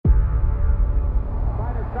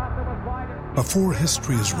Before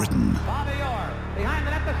history is written,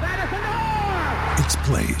 it's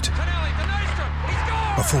played.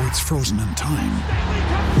 Before it's frozen in time,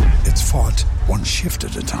 it's fought one shift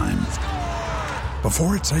at a time.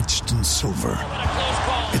 Before it's etched in silver,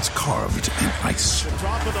 it's carved in ice.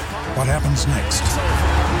 What happens next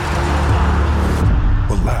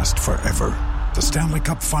will last forever. The Stanley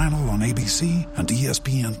Cup Final on ABC and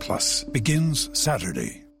ESPN Plus begins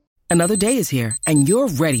Saturday. Another day is here, and you're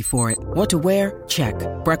ready for it. What to wear? Check.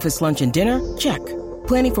 Breakfast, lunch, and dinner? Check.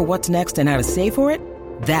 Planning for what's next and how to save for it?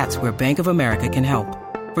 That's where Bank of America can help.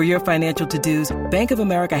 For your financial to-dos, Bank of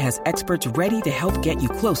America has experts ready to help get you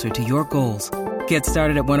closer to your goals. Get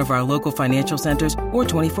started at one of our local financial centers or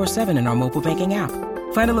 24/7 in our mobile banking app.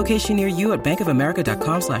 Find a location near you at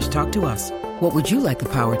bankofamerica.com/talktous. What would you like the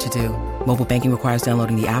power to do? Mobile banking requires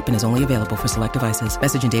downloading the app and is only available for select devices.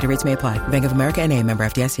 Message and data rates may apply. Bank of America N.A., member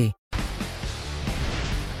FDIC.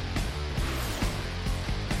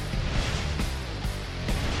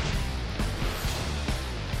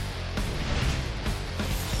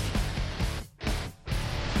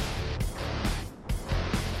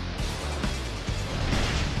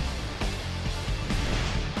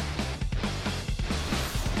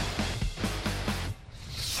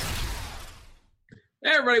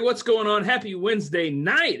 Hey everybody, what's going on? Happy Wednesday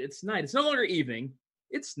night. It's night. It's no longer evening.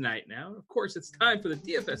 It's night now. Of course, it's time for the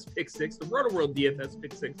DFS Pick 6, the Roto-World DFS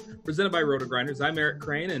Pick 6, presented by Roto-Grinders. I'm Eric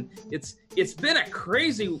Crane, and it's been a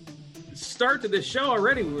crazy start to this show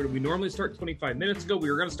already. We normally start 25 minutes ago.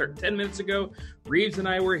 We were going to start 10 minutes ago. Reeves and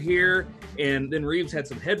I were here, and then Reeves had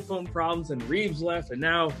some headphone problems, and Reeves left, and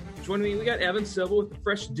now joining me, we got Evan Silva with the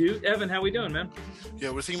fresh dude. Evan, how we doing, man? Yeah,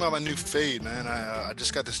 we're thinking about my new fade, man. I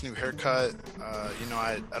just got this new haircut.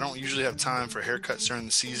 I don't usually have time for haircuts during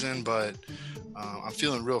the season, but I'm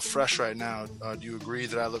feeling real fresh right now. Do you agree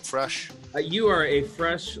that I look fresh? You are a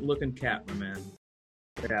fresh-looking cat, my man.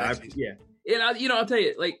 Yeah. And I'll tell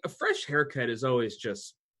you, like, a fresh haircut is always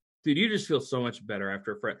just, dude, you just feel so much better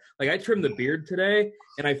after a fresh. Like, I trimmed the beard today,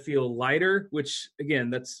 and I feel lighter, which, again,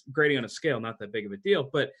 that's grading on a scale, not that big of a deal.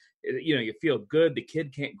 But, you feel good. The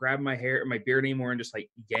kid can't grab my beard anymore and just, like,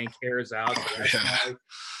 yank hairs out.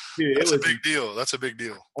 Dude, That's a big deal. That's a big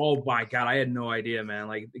deal. Oh, my God. I had no idea, man.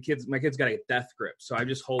 Like, my kid's got a death grip. So I'm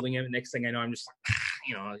just holding him. And next thing I know, I'm just, like,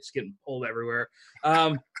 just getting pulled everywhere.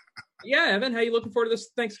 Yeah, Evan, how you looking forward to this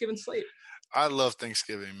Thanksgiving slate? I love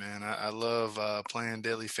Thanksgiving, man. I love playing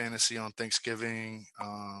daily fantasy on Thanksgiving.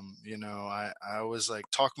 I always like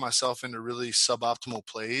talk myself into really suboptimal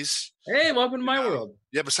plays. Hey, welcome to my world.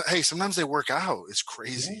 Yeah, but hey, sometimes they work out. It's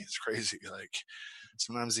crazy. Yeah. It's crazy. Like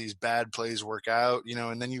sometimes these bad plays work out,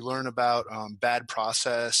 and then you learn about bad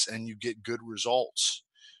process and you get good results.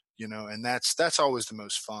 And that's always the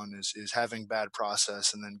most fun is having bad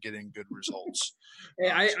process and then getting good results.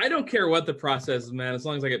 Hey, I don't care what the process is, man, as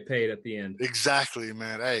long as I get paid at the end. Exactly,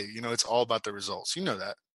 man. Hey, it's all about the results. You know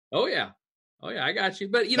that. Oh yeah, I got you.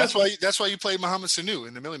 But that's why you played Mohamed Sanu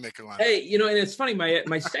in the Millie Maker line. Hey, and it's funny.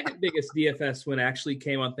 My second biggest DFS win actually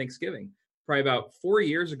came on Thanksgiving, probably about 4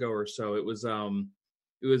 years ago or so. I was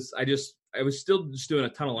still just doing a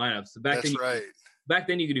ton of lineups. Back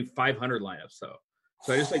then you could do 500 lineups.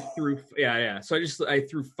 So I just threw So I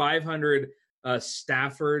threw 500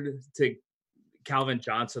 Stafford to Calvin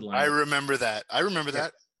Johnson line. I remember that.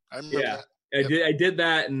 that. I did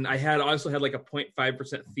that, and I also had like a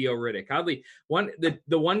 0.5% Theo Riddick. Oddly,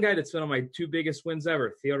 the one guy that's been on my two biggest wins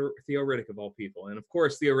ever, Theo Riddick of all people, and of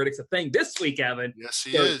course Theo Riddick's a thing this week, Evan. Yes,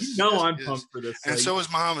 he is. I'm pumped for this. And so is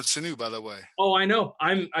Mohamed Sanu, by the way. Oh, I know.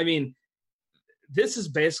 This is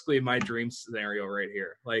basically my dream scenario right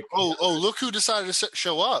here. Like, look who decided to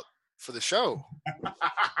show up for the show.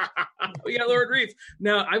 We got Lord Reeves.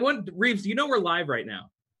 Now, Reeves, we're live right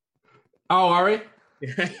now. Oh, are we?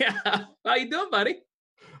 Yeah. How you doing, buddy?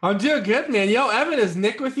 I'm doing good, man. Yo, Evan, is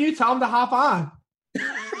Nick with you? Tell him to hop on.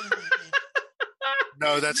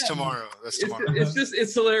 No, that's tomorrow.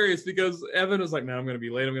 It's hilarious because Evan was like, man, I'm going to be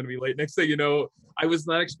late. Next thing you know, I was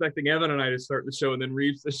not expecting Evan and I to start the show and then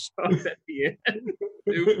Reeves to show up at the end.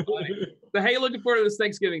 Dude, funny. So, hey, looking forward to this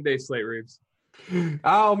Thanksgiving Day slate, Reeves?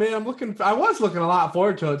 Oh, man, I was looking a lot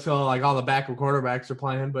forward to it till like all the backup quarterbacks are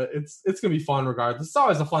playing, but it's going to be fun regardless. It's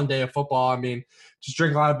always a fun day of football. Just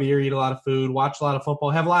drink a lot of beer, eat a lot of food, watch a lot of football,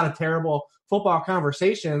 have a lot of terrible football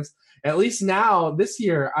conversations. At least now, this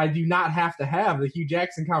year, I do not have to have the Hugh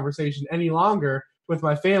Jackson conversation any longer with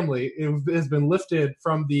my family. It has been lifted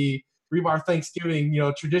from the Rebar Thanksgiving,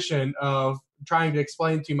 tradition of trying to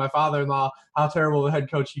explain to my father-in-law how terrible the head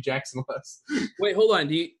coach Hugh Jackson was. Wait, hold on.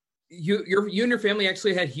 You and your family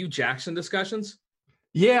actually had Hugh Jackson discussions?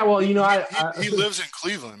 Yeah, well, he lives in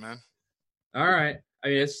Cleveland, man. All right. I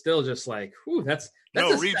mean, it's still just like, whew, that's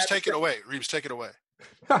no, Reeves, take it away. Reeves, take it away.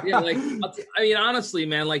 Yeah, like, I mean, honestly,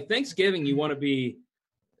 man, like Thanksgiving, you want to be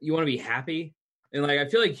happy. And like, I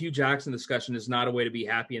feel like Hugh Jackson discussion is not a way to be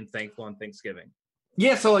happy and thankful on Thanksgiving.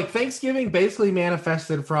 Yeah. So like Thanksgiving basically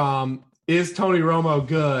manifested from, is Tony Romo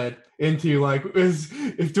good, into like, is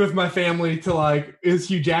with my family, to like, is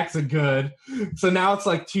Hugh Jackson good? So now it's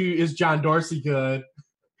like, is John Dorsey good?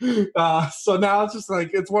 So now it's just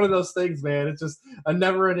like, it's one of those things, man. It's just a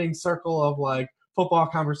never-ending circle of like football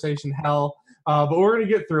conversation hell. But we're going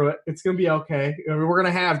to get through it. It's going to be okay. We're going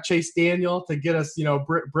to have Chase Daniel to get us,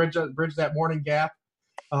 bridge that morning gap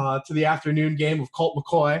to the afternoon game of Colt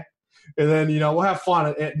McCoy. And then, we'll have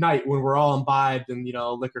fun at night when we're all imbibed and,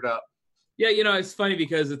 liquored up. Yeah, it's funny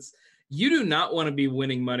because you do not want to be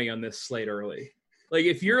winning money on this slate early. Like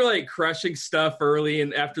if you're like crushing stuff early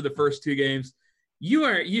and after the first two games,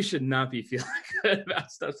 you should not be feeling good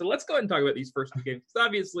about stuff. So let's go ahead and talk about these first two games. Because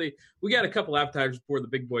obviously, we got a couple appetizers before the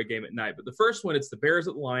big boy game at night. But the first one, it's the Bears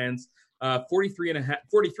at the Lions,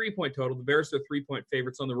 43-point total. The Bears are 3-point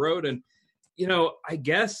favorites on the road. And, I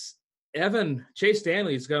guess Chase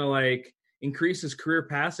Stanley is going to like increase his career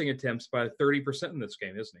passing attempts by 30% in this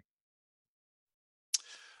game, isn't he?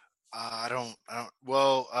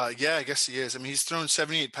 Yeah, I guess he is. I mean, he's thrown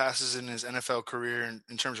 78 passes in his NFL career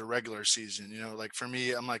in terms of regular season. Like for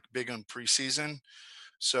me, I'm like big on preseason.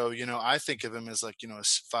 So, I think of him as like, a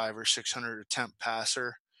 500 or 600 attempt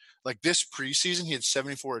passer. Like this preseason, he had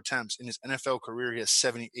 74 attempts. In his NFL career, he has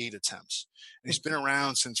 78 attempts. And he's been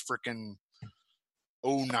around since freaking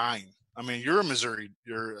 2009. I mean, you're a Missouri,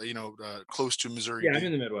 close to Missouri. Yeah, I'm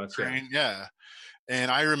in the Midwest. Yeah.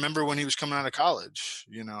 And I remember when he was coming out of college,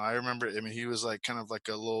 he was like kind of like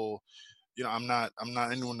a little, I'm not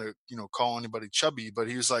anyone to, call anybody chubby, but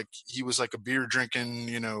he was like a beer drinking,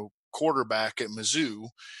 quarterback at Mizzou.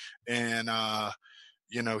 And,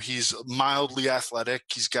 he's mildly athletic.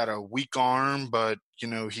 He's got a weak arm, but,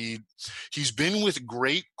 he's been with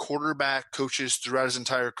great quarterback coaches throughout his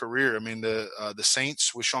entire career. I mean, the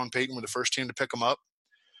Saints with Sean Payton were the first team to pick him up.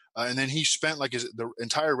 And then he spent like the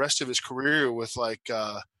entire rest of his career with like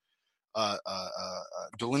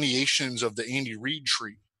delineations of the Andy Reid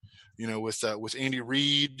tree, with Andy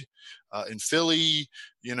Reid in Philly,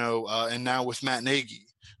 and now with Matt Nagy.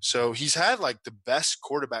 So he's had like the best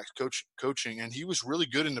quarterback coaching, and he was really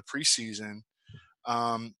good in the preseason.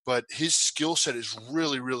 But his skill set is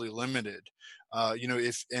really, really limited.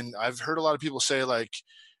 And I've heard a lot of people say like,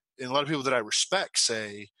 and a lot of people that I respect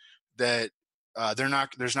say that there's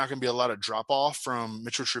not going to be a lot of drop off from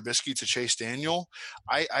Mitchell Trubisky to Chase Daniel.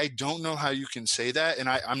 I don't know how you can say that. And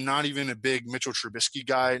I'm not even a big Mitchell Trubisky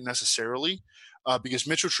guy necessarily because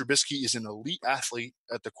Mitchell Trubisky is an elite athlete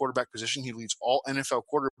at the quarterback position. He leads all NFL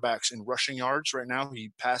quarterbacks in rushing yards right now.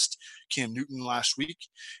 He passed Cam Newton last week,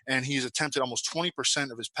 and he's attempted almost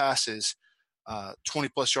 20% of his passes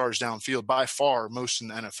 20-plus yards downfield, by far most in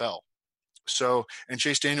the NFL. So, and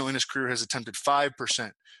Chase Daniel in his career has attempted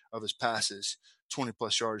 5% of his passes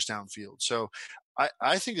 20-plus yards downfield. So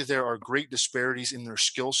I think that there are great disparities in their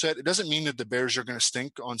skill set. It doesn't mean that the Bears are going to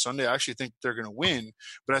stink on Sunday. I actually think they're going to win,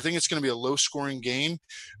 but I think it's going to be a low-scoring game.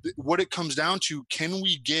 What it comes down to, can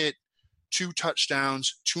we get 2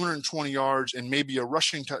 touchdowns, 220 yards, and maybe a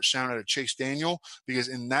rushing touchdown out of Chase Daniel? Because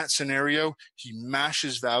in that scenario, he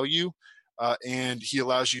mashes value, and he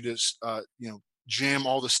allows you to jam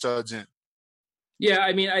all the studs in. Yeah,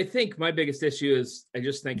 I mean, I think my biggest issue is I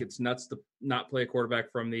just think it's nuts to not play a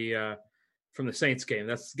quarterback from the Saints game.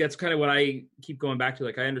 That's kind of what I keep going back to.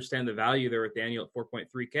 Like, I understand the value there with Daniel at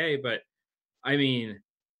 4.3K, but I mean,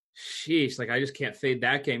 sheesh, like I just can't fade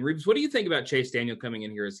that game. Reeves, what do you think about Chase Daniel coming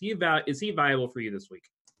in here? Is he viable for you this week?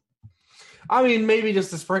 I mean, maybe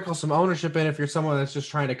just to sprinkle some ownership in if you're someone that's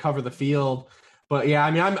just trying to cover the field. But yeah,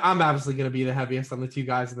 I mean, I'm obviously going to be the heaviest on the 2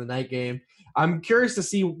 guys in the night game. I'm curious to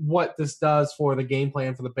see what this does for the game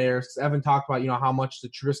plan for the Bears. Evan talked about, how much the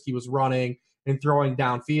Trubisky was running and throwing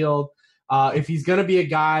downfield. If he's going to be a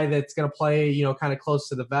guy that's going to play, kind of close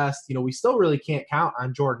to the vest, we still really can't count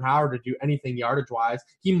on Jordan Howard to do anything yardage-wise.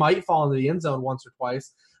 He might fall into the end zone once or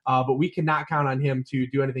twice, but we cannot count on him to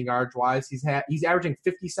do anything yardage-wise. He's averaging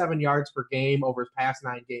 57 yards per game over his past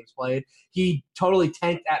 9 games played. He totally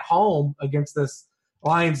tanked at home against this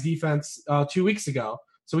Lions defense 2 weeks ago.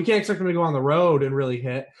 So we can't expect him to go on the road and really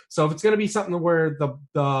hit. So if it's going to be something where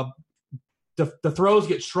the throws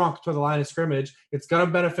get shrunk to the line of scrimmage, it's going to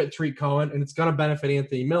benefit Tariq Cohen and it's going to benefit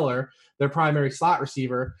Anthony Miller, their primary slot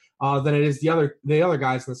receiver, than it is the other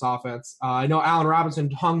guys in this offense. I know Allen Robinson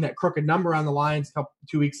hung that crooked number on the Lions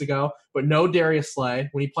 2 weeks ago, but no Darius Slay.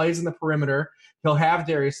 When he plays in the perimeter, he'll have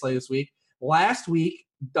Darius Slay this week. Last week,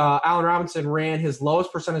 Allen Robinson ran his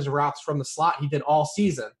lowest percentage of routes from the slot he did all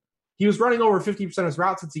season. He was running over 50% of his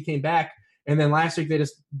routes since he came back. And then last week they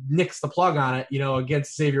just nixed the plug on it,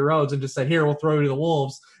 against Xavier Rhodes and just said, here, we'll throw you to the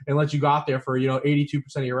Wolves and let you go out there for, 82%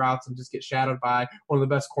 of your routes and just get shadowed by one of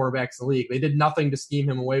the best quarterbacks in the league. They did nothing to scheme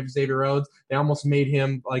him away from Xavier Rhodes. They almost made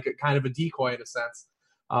him like a kind of a decoy in a sense.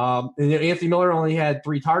 And Anthony Miller only had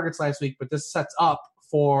 3 targets last week, but this sets up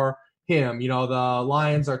for him. The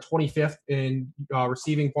Lions are 25th in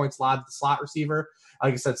receiving points allowed to the slot receiver.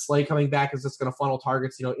 Like I said, Slay coming back is just going to funnel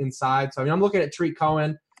targets, inside. So, I'm looking at Tariq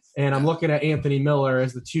Cohen and I'm looking at Anthony Miller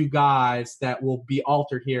as the 2 guys that will be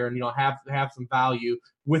altered here and, have some value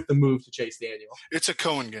with the move to Chase Daniel. It's a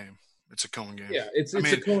Cohen game. Yeah,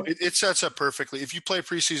 it sets up perfectly. If you play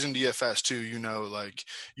preseason DFS too,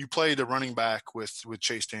 you play the running back with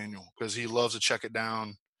Chase Daniel because he loves to check it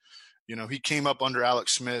down. He came up under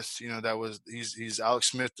Alex Smith. He's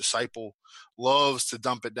Alex Smith disciple, loves to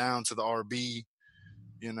dump it down to the RB.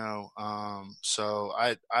 So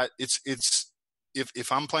it's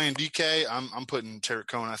if I'm playing DK, I'm putting Tariq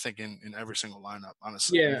Cohen, I think, in every single lineup,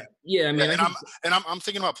 honestly. Yeah. I mean, I'm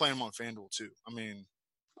thinking about playing him on FanDuel too. I mean,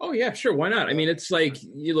 oh yeah, sure, why not? I mean, it's like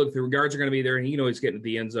you look, the guards are going to be there, and he's getting to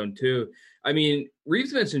the end zone too. I mean,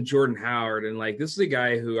 Reeves mentioned Jordan Howard, and like this is a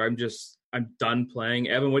guy who I'm done playing.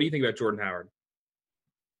 Evan, what do you think about Jordan Howard?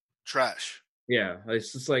 Trash. Yeah,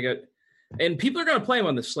 it's just like and people are going to play him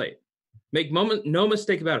on the slate. Make no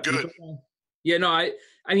mistake about it. Good. Yeah, no, I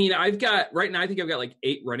mean, I've got right now. I think I've got like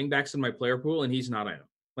 8 running backs in my player pool, and he's not in them.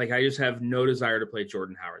 Like, I just have no desire to play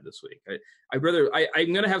Jordan Howard this week. I'm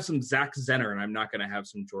going to have some Zach Zenner, and I'm not going to have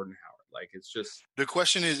some Jordan Howard. Like, it's just the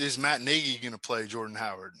question is Matt Nagy going to play Jordan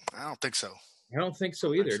Howard? I don't think so. I don't think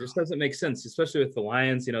so either. It just doesn't make sense, especially with the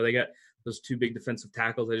Lions. They got those 2 big defensive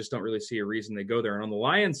tackles. I just don't really see a reason they go there. And on the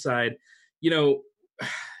Lions side,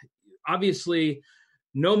 obviously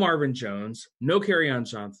no Marvin Jones, no Kerryon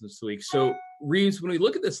Johnson this week. So, Reeves, when we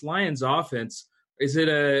look at this Lions offense, is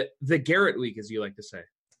it the Garrett week, as you like to say?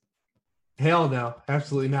 Hell no,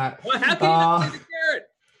 absolutely not. What happened to the Garrett?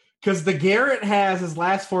 Because the Garrett his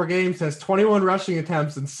last 4 games has 21 rushing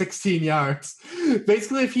attempts and 16 yards.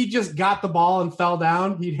 Basically, if he just got the ball and fell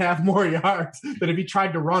down, he'd have more yards than if he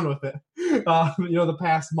tried to run with it, the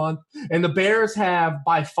past month. And the Bears have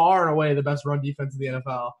by far and away the best run defense in the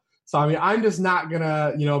NFL. So, I mean, I'm just not going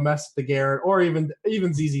to, mess with the Garrett or even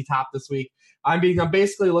ZZ Top this week. I'm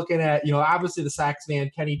basically looking at, obviously the Sax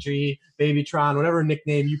man, Kenny G, Babytron, whatever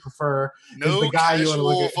nickname you prefer. No the guy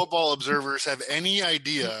casual football observers have any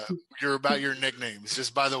idea about your nicknames,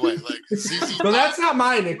 just by the way. Like, ZZ Well, that's not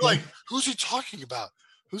my nickname. Like, who's he talking about?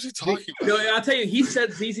 Who's he talking about? No, I'll tell you, he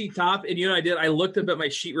said ZZ Top, and I did. I looked up at my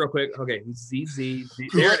sheet real quick. Okay, ZZ.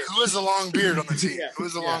 Who has the long beard on the team? Who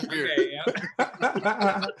has the long beard?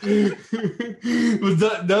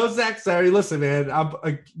 Okay, no, Zach, sorry. Listen, man,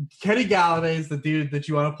 Kenny Galladay is the dude that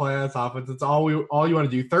you want to play on this offense. It's all you want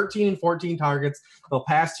to do. 13 and 14 targets the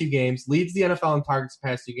past 2 games. Leads the NFL in targets the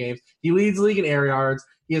past 2 games. He leads the league in air yards.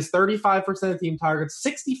 He has 35% of team targets,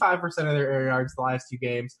 65% of their air yards the last 2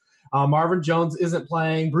 games. Marvin Jones isn't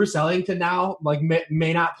playing. Bruce Ellington now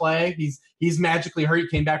may not play. He's magically hurt. He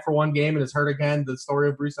came back for 1 game and is hurt again. The story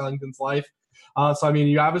of Bruce Ellington's life. So, I mean,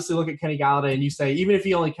 you obviously look at Kenny Galladay and you say, even if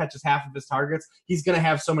he only catches half of his targets, he's going to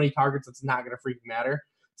have so many targets it's not going to freaking matter.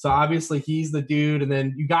 So, obviously, he's the dude. And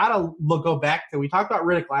then you got to go back to – we talked about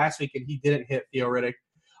Riddick last week, and he didn't hit Theo Riddick.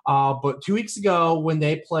 But 2 weeks ago when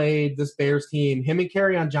they played this Bears team, him and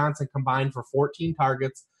Kerryon Johnson combined for 14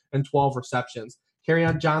 targets and 12 receptions.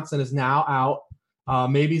 Kerryon Johnson is now out.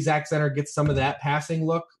 Maybe Zach Zenner gets some of that passing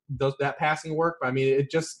work. But I mean,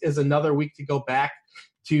 it just is another week to go back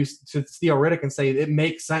to Theo Riddick and say it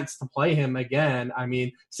makes sense to play him again. I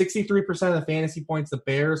mean, 63% of the fantasy points the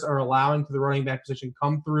Bears are allowing to the running back position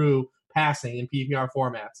come through passing in PPR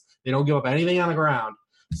formats. They don't give up anything on the ground.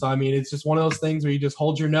 So, I mean, it's just one of those things where you just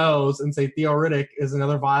hold your nose and say Theo Riddick is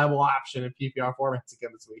another viable option in PPR formats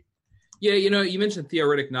again this week. Yeah, you mentioned Theo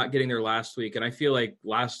Riddick not getting there last week, and I feel like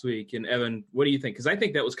last week, and Evan, what do you think? Because I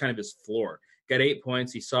think that was kind of his floor. Got 8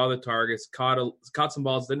 points, he saw the targets, caught some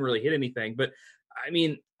balls, didn't really hit anything. But, I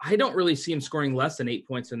mean, I don't really see him scoring less than 8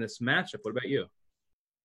 points in this matchup. What about you?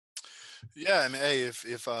 Yeah, I mean, hey,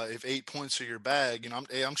 if 8 points are your bag,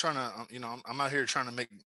 I'm trying to, I'm out here trying to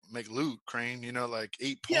make loot, Crane, like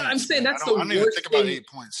 8 points. Yeah, I'm saying that's I don't even think about 8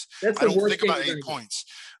 points. I don't think about 8 points.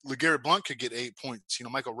 LeGarrette Blount could get 8 points.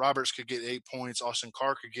 Michael Roberts could get 8 points. Austin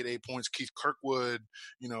Carr could get 8 points. Keith Kirkwood,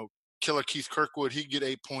 killer Keith Kirkwood, he'd get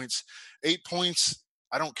 8 points. 8 points,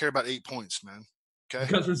 I don't care about 8 points, man. Okay?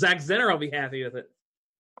 Because for Zach Zenner, I'll be happy with it.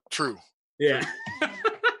 True. Yeah.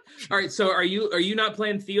 All right, so are you not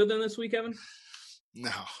playing Theo then this week, Evan?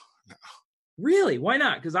 No. Really? Why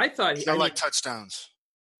not? Because I thought I like touchdowns.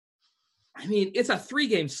 I mean, it's a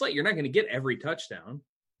 3-game slate. You're not going to get every touchdown.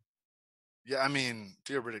 Yeah, I mean,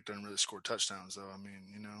 Theo Riddick doesn't really score touchdowns, though. I mean,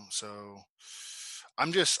 so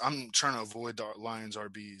I'm trying to avoid the Lions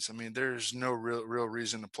RBs. I mean, there's no real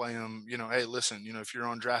reason to play them. Hey, listen, if you're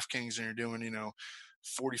on DraftKings and you're doing,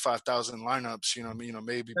 45,000 lineups,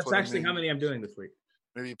 maybe that's actually how many I'm doing this week.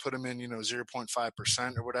 Maybe put them in,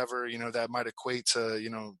 0.5% or whatever. That might equate to,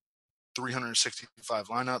 365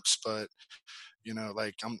 lineups, but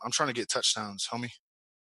I'm trying to get touchdowns, homie.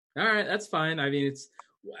 All right, that's fine. I mean,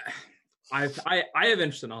 I have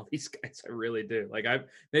interest in all these guys. I really do.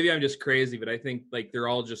 Maybe I'm just crazy, but I think they're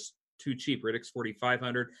all just too cheap. Riddick's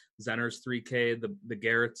 4,500, Zenner's 3K, the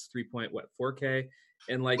Garrett's 4K,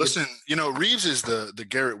 and listen, Reeves is the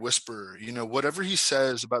Garrett whisperer. Whatever he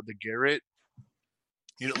says about the Garrett,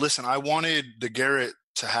 listen, I wanted the Garrett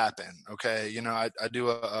to happen. Okay. I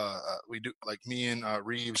do we do me and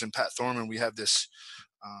Reeves and Pat Thorman, we have this,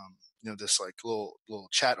 this little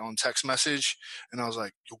chat on text message. And I was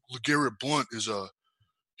like, LeGarrette Blount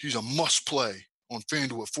he's a must play on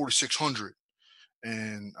FanDuel at 4,600.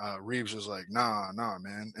 And Reeves was like, nah,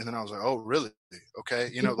 man. And then I was like, oh, really? Okay.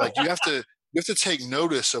 You have to take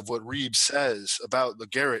notice of what Reeves says about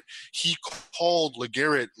LeGarrette. He called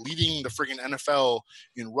LeGarrette leading the friggin' NFL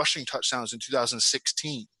in rushing touchdowns in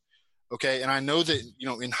 2016. Okay. And I know that,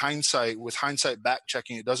 in hindsight, with hindsight back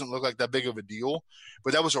checking, it doesn't look like that big of a deal,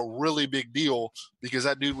 but that was a really big deal because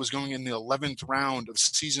that dude was going in the 11th round of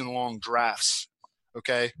season-long drafts.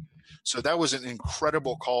 Okay. So that was an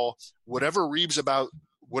incredible call. Whatever Reeves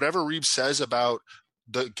says about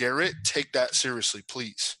the Garrett, take that seriously,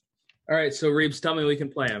 please. All right, so Reeves, tell me we can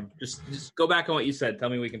play him. Just go back on what you said. Tell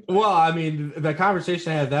me we can play him. Well, I mean, the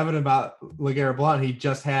conversation I had with Evan about LeGarrette Blount, he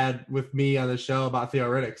just had with me on the show about Theo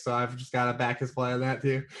Riddick, so I've just got to back his play on that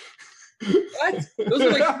too. What? Those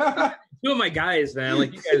are two of my guys, man. You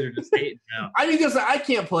guys are just hating now. I mean, because I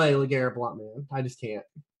can't play LeGarrette Blount, man. I just can't.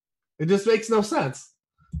 It just makes no sense.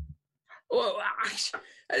 Well,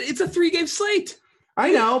 it's a 3-game slate.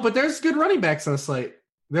 I know, but there's good running backs on the slate.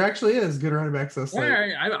 There actually is good running backs on the slate.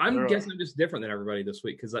 Yeah, I'm guessing I'm just different than everybody this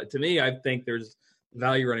week because to me, I think there's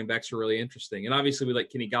value running backs are really interesting. And obviously, we like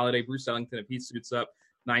Kenny Golladay, Bruce Ellington. If he suits up,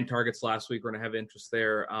 9 targets last week, we're going to have interest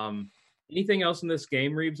there. Anything else in this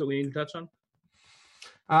game, Reeves, that we need to touch on?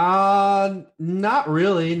 Not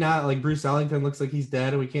really. Not like Bruce Ellington looks like he's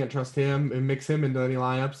dead and we can't trust him and mix him into any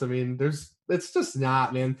lineups. I mean, it's just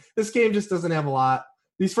not, man. This game just doesn't have a lot.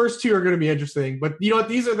 These first 2 are going to be interesting, but you know what?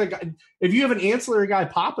 These are the guys. If you have an ancillary guy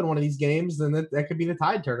pop in one of these games, then that could be the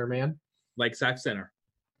tide turner, man. Like Zach Zenner.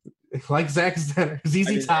 Like Zach Zenner.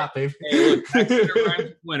 ZZ Top, baby. Hey, look, Zach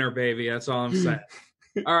Zenner winner, baby. That's all I'm saying.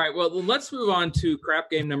 All right, well, let's move on to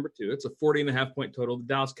crap game number 2. It's a 40.5-point total. The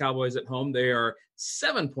Dallas Cowboys at home. They are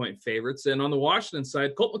 7-point favorites. And on the Washington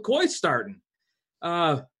side, Colt McCoy's starting.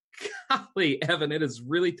 Golly, Evan, it is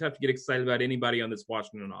really tough to get excited about anybody on this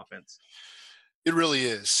Washington offense. It really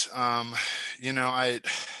is.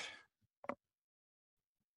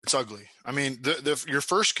 It's ugly. I mean, your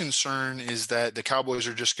first concern is that the Cowboys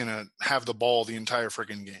are just going to have the ball the entire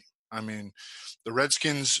freaking game. I mean, the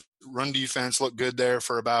Redskins' run defense looked good there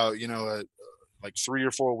for about 3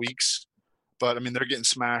 or 4 weeks, but I mean they're getting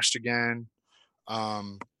smashed again.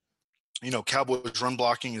 Cowboys run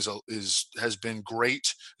blocking has been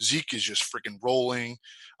great. Zeke is just freaking rolling.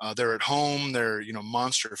 They're at home. They're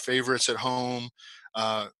monster favorites at home.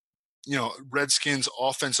 Redskins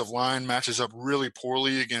offensive line matches up really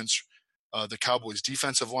poorly against the Cowboys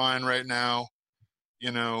defensive line right now.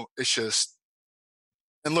 It's just.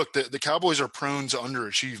 And look, the Cowboys are prone to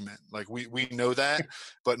underachievement. We know that,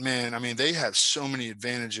 but man, I mean, they have so many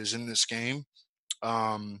advantages in this game.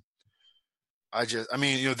 The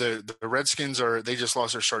Redskins they just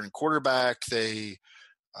lost their starting quarterback. They're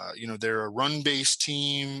a run-based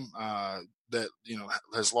team that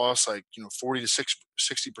has lost 40 to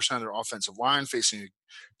 60% of their offensive line, facing a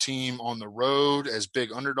team on the road as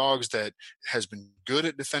big underdogs that has been good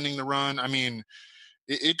at defending the run. I mean,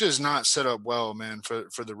 it does not set up well, man,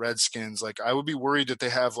 for the Redskins. I would be worried that they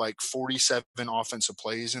have 47 offensive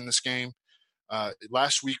plays in this game.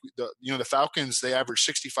 Last week, the Falcons, they averaged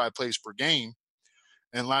 65 plays per game.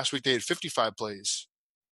 And last week they had 55 plays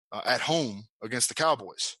at home against the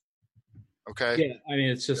Cowboys. Okay. Yeah. I mean,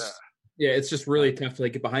 it's just, it's just really tough to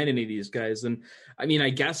get behind any of these guys. And I mean, I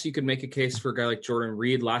guess you could make a case for a guy like Jordan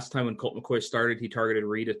Reed. Last time when Colt McCoy started, he targeted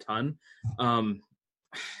Reed a ton.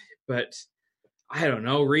 But I don't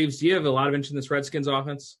know. Reeves, do you have a lot of interest in this Redskins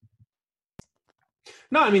offense?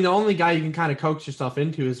 No, I mean, the only guy you can kind of coax yourself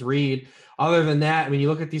into is Reed. Other than that, I mean, you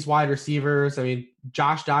look at these wide receivers. I mean,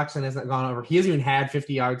 Josh Doctson hasn't gone over. He hasn't even had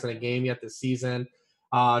 50 yards in a game yet this season.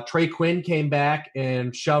 Trey Quinn came back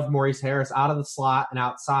and shoved Maurice Harris out of the slot and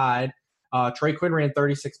outside. Trey Quinn ran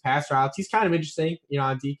 36 pass routes. He's kind of interesting,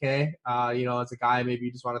 on DK. As a guy maybe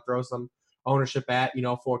you just want to throw some ownership at,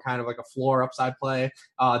 for kind of like a floor upside play.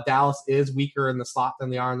 Dallas is weaker in the slot than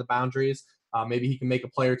they are in the boundaries. Maybe he can make a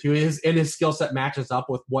play or two. His skill set matches up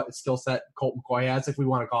with what skill set Colt McCoy has, if we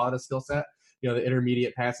want to call it a skill set. The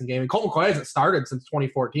intermediate passing game. And Colt McCoy hasn't started since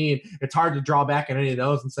 2014. It's hard to draw back at any of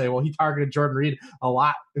those and say, well, he targeted Jordan Reed a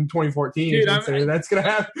lot in 2014. Dude, that's going to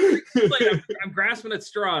happen. I'm grasping at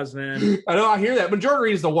straws, man. I know, I hear that. But Jordan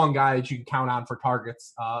Reed is the one guy that you can count on for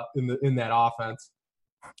targets in that offense.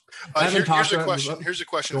 Here's a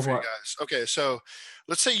question for you guys. Okay, so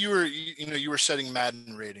let's say you were setting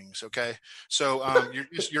Madden ratings. Okay, so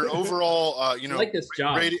your overall like this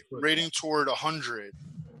job. rating toward 100.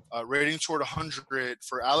 Rating toward 100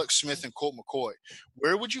 for Alex Smith and Colt McCoy.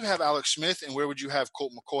 Where would you have Alex Smith and where would you have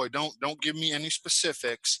Colt McCoy? Don't give me any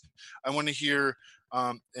specifics. I want to hear,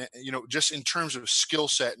 just in terms of skill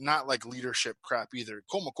set, not like leadership crap either.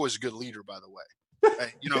 Colt McCoy is a good leader, by the way.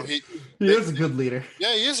 He is a good leader.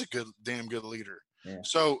 Yeah, he is a damn good leader. Yeah.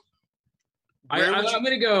 So I'm going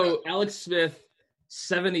to go Alex Smith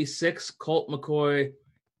 76, Colt McCoy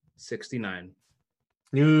 69.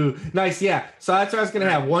 Ooh, nice. Yeah. So that's what I was going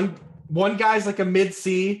to have. One guy's like a mid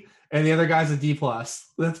C and the other guy's a D plus.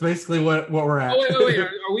 That's basically what we're at. Oh, wait.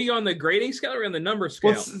 Are we on the grading scale or on the number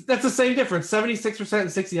scale? Well, that's the same difference. 76% and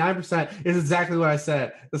 69% is exactly what I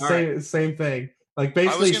said. Same thing. Like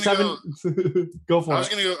basically go for it.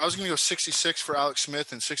 I was gonna go 66 for Alex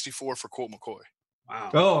Smith and 64 for Colt McCoy.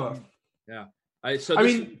 Wow. Oh. Yeah. I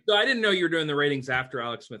didn't know you were doing the ratings after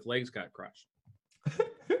Alex Smith's legs got crushed.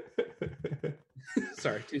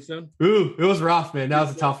 Sorry, too soon? Ooh, it was rough, man. That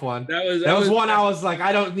was a tough one. That was one I was like,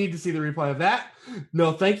 I don't need to see the replay of that.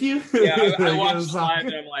 No, thank you. Yeah, I watched live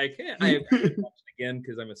and I'm like, I have to watch it again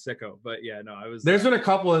because I'm a sicko. But yeah, no, I was. There's been a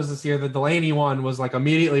couple of this year. The Delaney one was like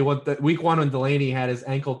immediately week one when Delaney had his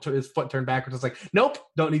his foot turned backwards. It's like, nope,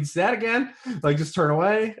 don't need to see that again. Like, just turn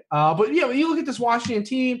away. But yeah, when you look at this Washington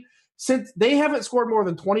team, since they haven't scored more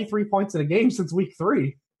than 23 points in a game since week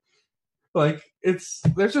 3. Like there's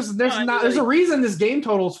a reason this game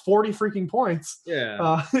total is 40 freaking points.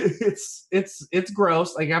 Yeah. It's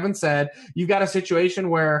gross. Like Evan said, you've got a situation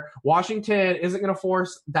where Washington isn't going to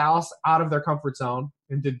force Dallas out of their comfort zone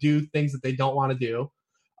and to do things that they don't want to do.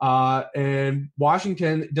 And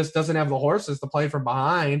Washington just doesn't have the horses to play from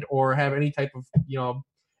behind or have any type of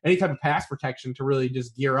pass protection to really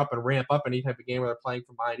just gear up and ramp up any type of game where they're playing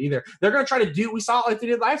from behind either. They're going to try to we saw it like they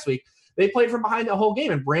did last week. They played from behind the whole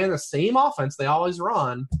game and ran the same offense they always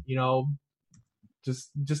run,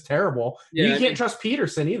 just terrible. Yeah, you can't trust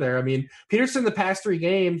Peterson either. I mean, Peterson the past 3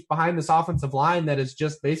 games behind this offensive line that is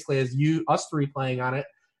just basically us 3 playing on it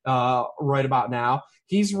right about now.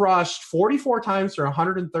 He's rushed 44 times for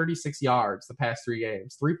 136 yards the past 3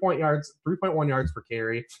 games, 3.1 yards per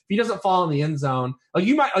carry. If he doesn't fall in the end zone, like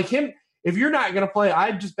you might like him. If you're not going to play,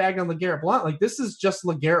 I'd just bag on LeGarrette Blount. Like this is just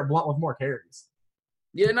LeGarrette Blount with more carries.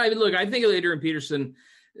 Yeah, no, look, I think Adrian Peterson,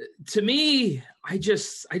 to me, I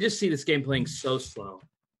just see this game playing so slow.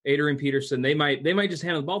 Adrian Peterson, they might just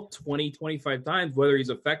handle the ball 20, 25 times, whether he's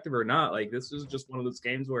effective or not. Like, this is just one of those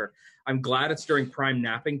games where I'm glad it's during prime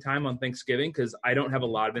napping time on Thanksgiving because I don't have a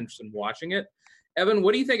lot of interest in watching it. Evan,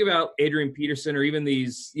 what do you think about Adrian Peterson or even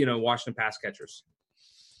these, Washington pass catchers?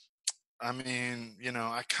 I mean,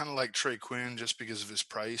 I kind of like Trey Quinn just because of his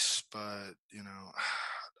price, but,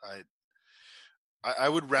 I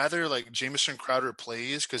would rather like Jamison Crowder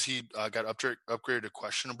plays because he got upgraded to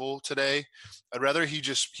questionable today. I'd rather he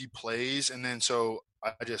plays and then so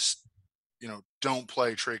I just don't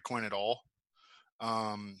play Trey Quinn at all.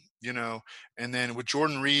 And then with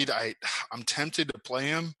Jordan Reed, I'm tempted to play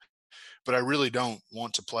him, but I really don't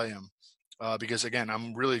want to play him because again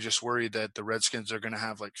I'm really just worried that the Redskins are going to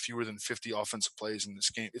have like fewer than 50 offensive plays in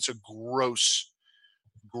this game. It's a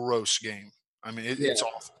gross game. I mean it's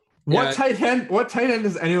awful. What tight end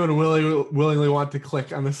does anyone willingly want to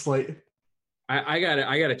click on the slate? I got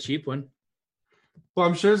a cheap one. Well,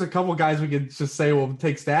 I'm sure there's a couple guys we could just say we'll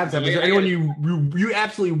take stabs at. Is there anyone you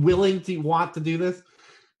absolutely willing to want to do this?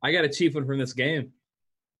 I got a cheap one from this game.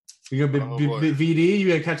 You gonna VD? You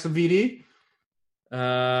gonna catch some VD?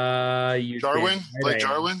 Jarwin? Like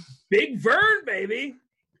Jarwin? Big Vern, baby.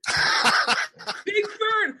 Big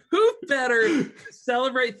Vern. Who better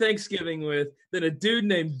celebrate Thanksgiving with than a dude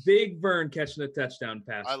named Big Vern catching a touchdown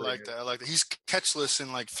pass? I like that. He's catchless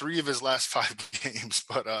in like 3 of his last 5 games,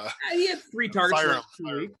 but he had 3 targets last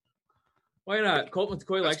 2 weeks. Why not? Colt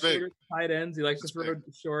McCoy likes to throw tight ends. He likes to throw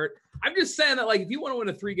short. I'm just saying that, like, if you want to win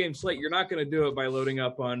a 3-game slate, you're not going to do it by loading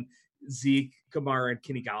up on Zeke, Kamara, and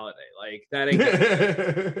Kenny Galladay. Like, that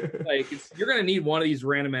ain't like, you're going to need one of these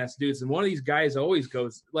random ass dudes, and one of these guys always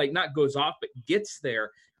goes, like, not goes off, but gets there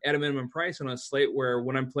at a minimum price on a slate where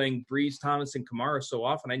when I'm playing Breeze, Thomas, and Kamara so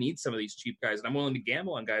often, I need some of these cheap guys, and I'm willing to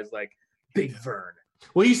gamble on guys like Big Vern.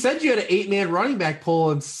 Well, you said you had an 8-man running back pool,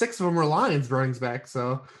 and 6 of them were Lions running back,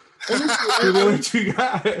 so you're the only 2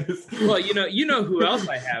 guys. Well, you know who else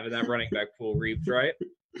I have in that running back pool, Reeves, right?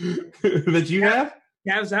 That you have?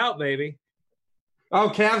 Cavs out, baby. Oh,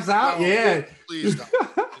 Cavs out? Oh, yeah. Please don't.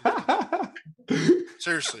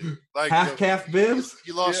 Seriously. Like, half-calf Bibbs?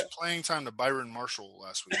 He lost playing time to Byron Marshall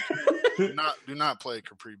last week. do not play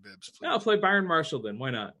Capri Bibbs, please. No, I'll play Byron Marshall then. Why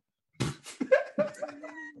not?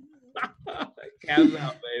 Cavs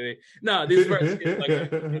out, baby. No, these guys get like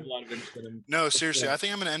a lot of interest in him. No, seriously, I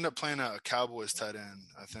think I'm going to end up playing a Cowboys tight end.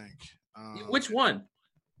 I think. Which one?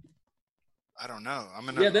 I don't know.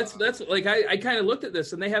 That's like I kind of looked at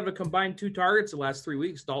this, and they have a combined 2 targets the last 3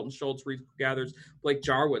 weeks. Dalton Schultz gathers Blake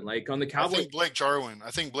Jarwin. Like on the Cowboys, I think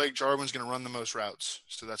Blake Jarwin's going to run the most routes,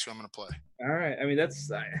 so that's who I'm going to play. All right. I mean,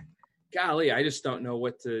 that's golly. I just don't know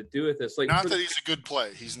what to do with this. Like, not that he's a good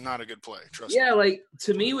play. He's not a good play. Trust me. Yeah, like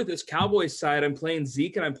to me with this Cowboys side, I'm playing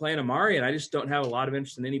Zeke and I'm playing Amari, and I just don't have a lot of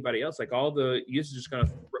interest in anybody else. Like all the usage is going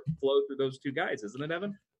to flow through those 2 guys, isn't it,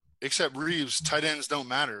 Evan? Except Reeves, tight ends don't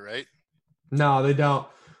matter, right? No, they don't.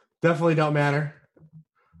 Definitely don't matter.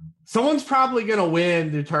 Someone's probably gonna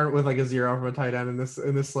win to turn with like a 0 from a tight end in this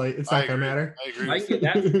slate. It's not gonna matter. I agree. Might get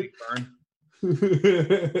that big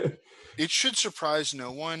burn. It should surprise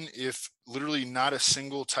no one if literally not a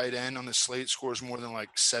single tight end on the slate scores more than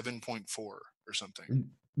like 7.4 or something.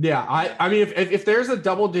 Yeah, I mean if there's a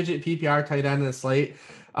double-digit PPR tight end in the slate,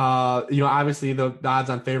 obviously the odds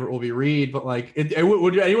on favorite will be Reed, but like,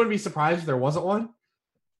 would anyone be surprised if there wasn't one?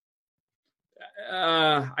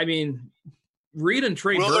 I mean, Reed and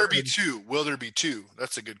Trey. Will there be 2? Will there be 2?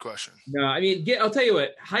 That's a good question. No, I mean, I'll tell you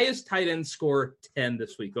what. Highest tight end score 10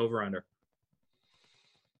 this week. Over under.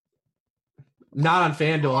 Not on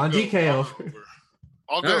FanDuel. On DK over.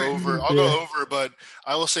 I'll go over. I'll go over, but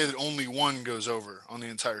I will say that only 1 goes over on the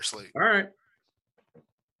entire slate. All right.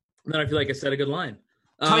 Then I feel like I said a good line.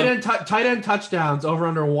 Tight end touchdowns over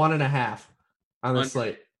under 1.5 on the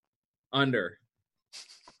slate. Under.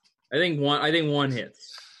 I think one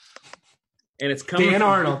hits, and it's coming. Dan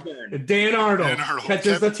Arnold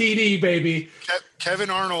catches the TD, baby. Kevin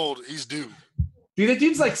Arnold, he's due. Dude, that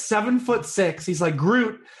dude's like 7'6". He's like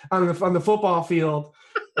Groot on the football field.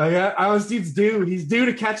 Dude's due. He's due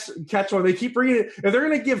to catch one. They keep bringing it. If they're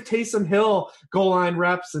gonna give Taysom Hill goal line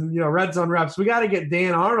reps and red zone reps, we got to get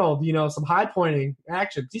Dan Arnold. Some high pointing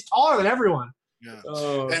action. He's taller than everyone. Yeah,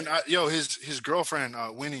 and his girlfriend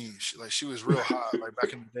Winnie, she was real hot like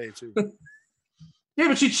back in the day too. Yeah,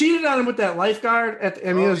 but she cheated on him with that lifeguard.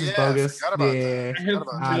 It was just bogus. I have no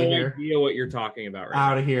idea what you're talking about. Right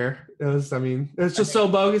out of here. It's just so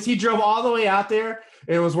bogus. He drove all the way out there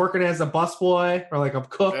and was working as a busboy or like a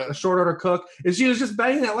cook, a short order cook, and she was just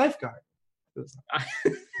banging that lifeguard.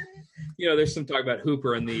 There's some talk about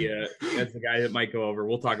Hooper and as the guy that might go over.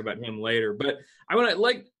 We'll talk about him later, but I want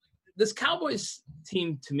to this Cowboys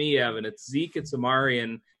team, to me, Evan, it's Zeke, it's Amari,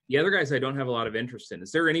 and the other guys I don't have a lot of interest in.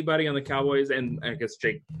 Is there anybody on the Cowboys, and I guess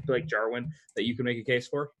Blake Jarwin, that you can make a case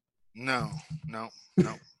for? No. All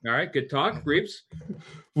right, good talk. Reeves?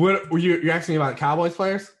 What were you asking about Cowboys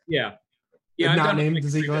players? Yeah. Not named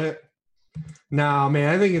Zeke Elliott? No,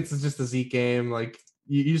 man, I think it's just a Zeke game. Like,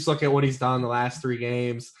 you just look at what he's done the last 3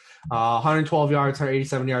 games. 112 yards,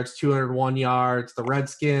 187 yards, 201 yards. The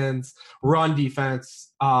Redskins run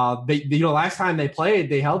defense. Last time they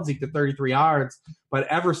played, they held Zeke to 33 yards, but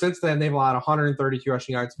ever since then they've allowed 132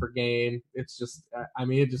 rushing yards per game. It's just,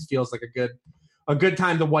 it just feels like a good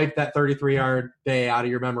time to wipe that 33-yard day out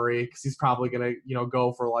of your memory because he's probably gonna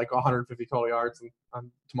go for like 150 total yards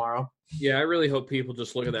on tomorrow. Yeah, I really hope people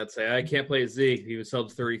just look at that and say, I can't play Zeke. He was held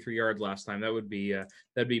to 33 yards last time. That would be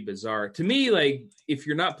that'd be bizarre. To me, like, if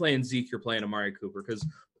you're not playing Zeke, you're playing Amari Cooper because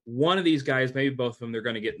one of these guys, maybe both of them, they're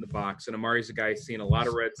going to get in the box. And Amari's a guy seeing a lot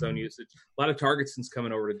of red zone usage, a lot of targets since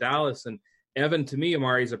coming over to Dallas. And Evan, to me,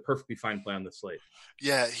 Amari's a perfectly fine play on the slate.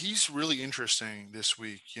 Yeah, he's really interesting this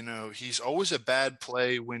week. He's always a bad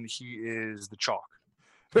play when he is the chalk.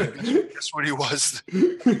 That's what he was.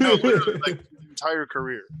 Literally, like his entire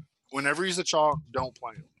career. Whenever he's a chalk, don't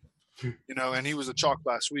play him. And he was a chalk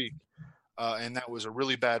last week, and that was a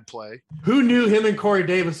really bad play. Who knew him and Corey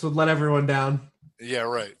Davis would let everyone down? Yeah,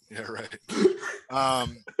 right.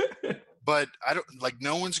 but I don't like.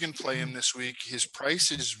 No one's going to play him this week. His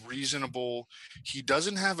price is reasonable. He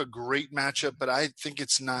doesn't have a great matchup, but I think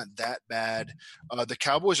it's not that bad. The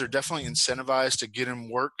Cowboys are definitely incentivized to get him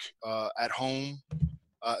work at home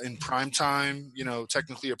in prime time.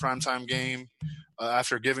 Technically a primetime game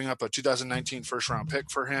after giving up a 2019 first-round pick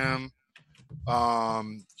for him. I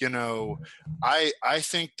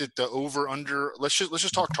think that the over/under. Let's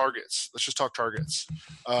just talk targets. What's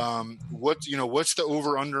the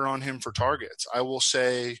over/under on him for targets? I will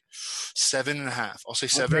say 7.5. I'll say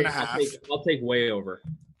 7.5. I'll take way over.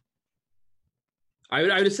 I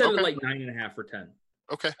would have said it like 9.5 or 10.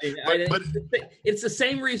 Okay, but it's the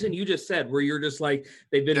same reason you just said, where you're just like,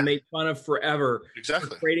 they've been made fun of forever, exactly,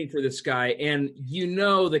 for trading for this guy, and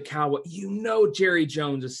the Cowboy, Jerry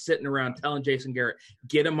Jones is sitting around telling Jason Garrett,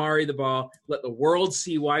 get Amari the ball, let the world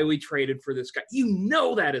see why we traded for this guy.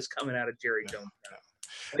 That is coming out of Jerry Jones.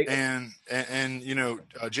 Like, and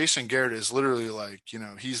Jason Garrett is literally like,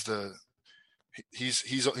 he's on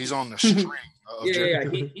the string. Of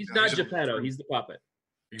he's not Geppetto, he's the puppet.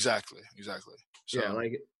 Exactly. So.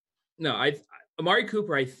 Yeah, Amari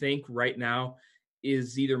Cooper, I think right now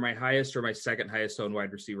is either my highest or my second highest owned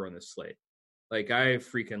wide receiver on this slate. Like, I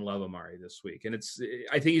freaking love Amari this week, and I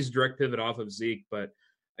think he's a direct pivot off of Zeke. But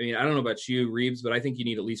I mean, I don't know about you, Reeves, but I think you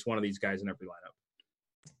need at least one of these guys in every lineup.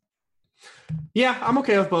 Yeah, I'm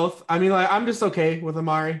okay with both. I mean, I'm just okay with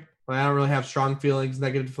Amari. I don't really have strong feelings,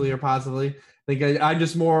 negatively or positively. I think I'm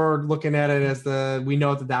just more looking at it as we know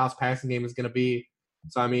what the Dallas passing game is going to be.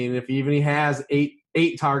 So I mean, if he has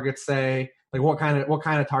eight targets, say, like what kind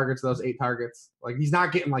of targets are those 8 targets? Like, he's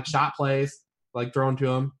not getting like shot plays like thrown to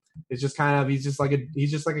him. It's just he's just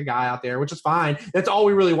like a guy out there, which is fine. That's all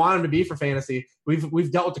we really want him to be for fantasy.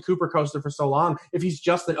 We've dealt with the Cooper coaster for so long. If he's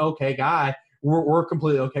just an okay guy, we're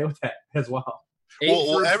completely okay with that as well.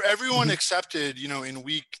 Well, everyone accepted, in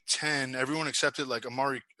week 10, everyone accepted like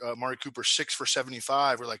Amari Cooper 6 for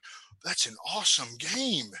 75. We're like, that's an awesome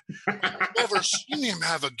game. I've never seen him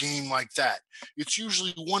have a game like that. It's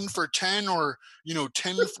usually 1 for 10 or,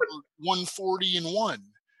 10 for 140 and 1.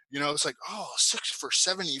 It's like, 6 for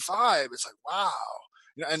 75. It's like, wow.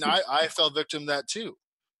 And I fell victim to that too.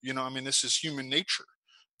 This is human nature.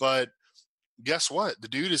 But guess what? The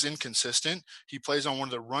dude is inconsistent. He plays on one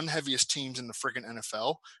of the run-heaviest teams in the freaking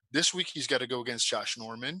NFL. This week he's got to go against Josh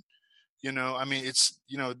Norman. It's,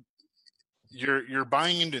 you're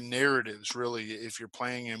buying into narratives, really, if you're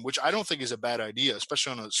playing him, which I don't think is a bad idea,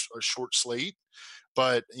 especially on a short slate.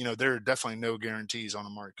 But, there are definitely no guarantees on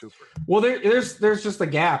Amari Cooper. Well, there's just a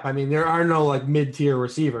gap. I mean, there are no, like, mid-tier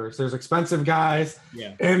receivers. There's expensive guys,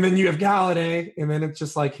 and then you have Galladay, and then it's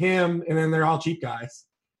just like him, and then they're all cheap guys.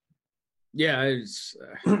 Yeah, I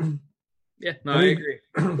agree.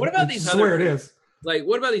 What about these other? Where it is. Like,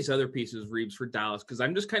 what about these other pieces, Reeves, for Dallas? Because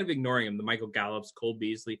I'm just kind of ignoring them. The Michael Gallups, Cole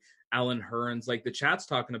Beasley, Alan Hearns. Like, the chat's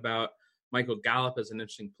talking about Michael Gallup as an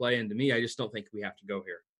interesting play, and to me, I just don't think we have to go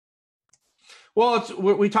here. Well,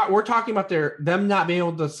 we're talking about them not being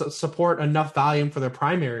able to support enough volume for their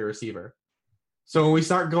primary receiver. So when we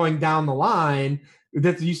start going down the line,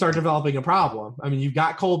 you start developing a problem. I mean, you've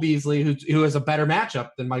got Cole Beasley, who has a better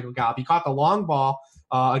matchup than Michael Gallup. He caught the long ball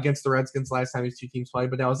against the Redskins last time these two teams played,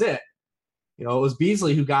 but that was it. It was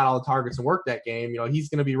Beasley who got all the targets and worked that game. He's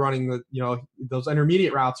going to be running those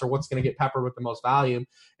intermediate routes are what's going to get peppered with the most volume.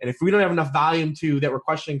 And if we don't have enough volume that we're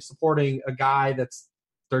questioning supporting a guy that's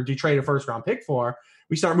they're traded first round pick for,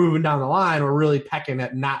 we start moving down the line. We're really pecking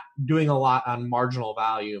at not doing a lot on marginal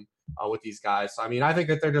volume with these guys. So, I mean, I think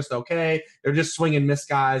that they're just okay. They're just swing and miss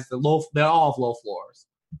guys. They all have low floors.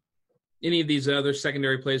 Any of these other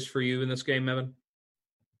secondary plays for you in this game, Evan?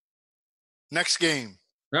 Next game.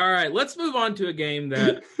 All right, let's move on to a game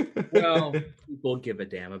that, people give a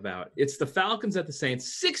damn about. It's the Falcons at the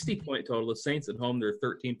Saints, 60-point total. The Saints at home, they're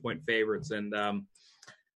 13-point favorites. And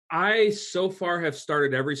I so far have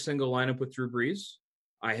started every single lineup with Drew Brees.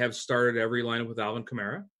 I have started every lineup with Alvin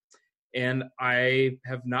Kamara. And I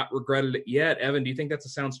have not regretted it yet. Evan, do you think that's a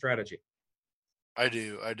sound strategy? I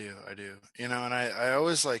do. And I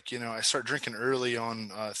always I start drinking early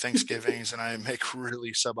on Thanksgivings and I make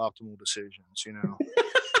really suboptimal decisions,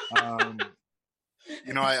 I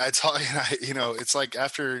tell you, it's like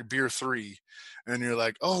after beer 3 and you're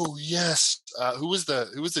like, oh yes. Who was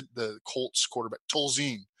the Colts quarterback?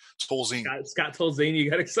 Tolzien. Scott Tolzien,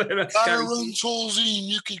 you got excited about Scott. Run Tolzien.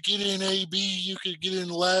 You could get in AB, you could get in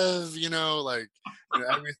Lev,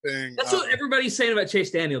 everything. That's what everybody's saying about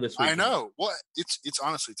Chase Daniel this week. I know. Well, it's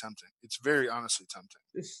honestly tempting. It's very honestly tempting.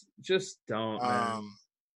 Just don't, man.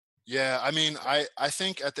 Yeah, I mean, I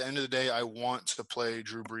think at the end of the day, I want to play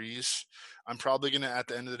Drew Brees. I'm probably going to, at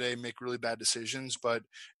the end of the day, make really bad decisions. But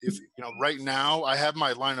if right now I have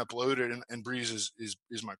my lineup loaded and Brees is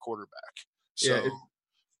my quarterback. So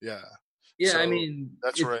yeah. So I mean,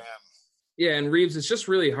 that's where I am. Yeah, and Reeves, it's just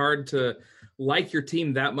really hard to like your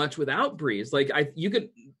team that much without Brees. Like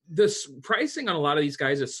this pricing on a lot of these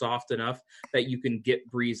guys is soft enough that you can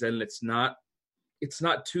get Brees in. It's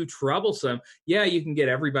not too troublesome. Yeah, you can get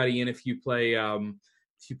everybody in if you play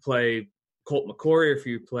Colt McCoy or if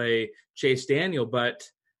you play Chase Daniel, but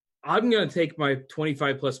I'm going to take my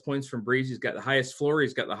 25 plus points from Brees. He's got the highest floor.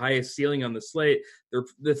 He's got the highest ceiling on the slate. The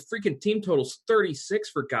freaking team total's 36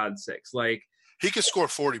 for God's sakes. Like, he could score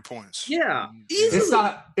 40 points. Yeah,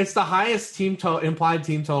 easily. It's the highest implied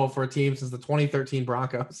team total for a team since the 2013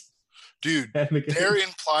 Broncos. Dude, their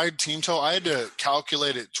implied team total, I had to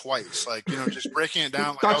calculate it twice. Like, just breaking it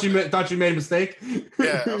down. Thought you made a mistake?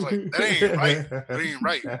 Yeah, I was like, that ain't right. That ain't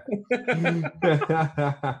right.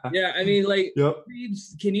 Yeah, I mean, like, yep.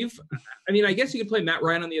 I guess you could play Matt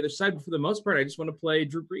Ryan on the other side, but for the most part, I just want to play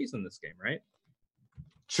Drew Brees in this game, right?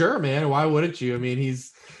 Sure, man. Why wouldn't you? I mean,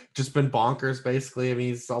 he's just been bonkers, basically. I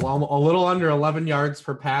mean, he's a little under 11 yards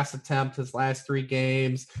per pass attempt his last 3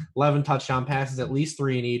 games, 11 touchdown passes, at least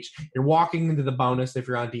 3 in each. You're walking into the bonus if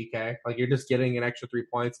you're on DK. Like, you're just getting an extra 3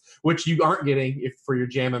 points, which you aren't getting if for your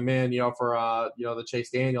jam him in, for the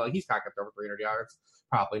Chase Daniel. Like, he's not going to throw for 300 yards.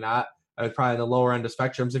 Probably not. Probably the lower end of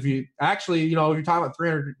spectrums. If you actually, if you're talking about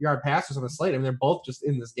 300-yard passes on the slate, I mean, they're both just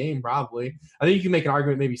in this game, probably. I think you can make an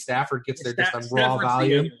argument maybe Stafford gets there just on raw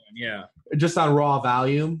volume. Yeah. Just on raw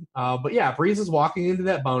volume. But yeah, Brees is walking into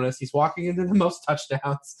that bonus. He's walking into the most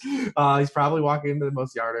touchdowns. He's probably walking into the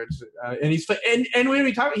most yardage. And when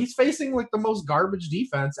we talk, he's facing like the most garbage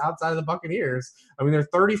defense outside of the Buccaneers. I mean, they're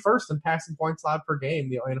 31st in passing points allowed per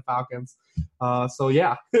game, the Atlanta Falcons. So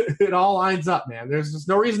yeah, it all lines up, man. There's just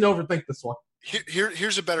no reason to overthink this one.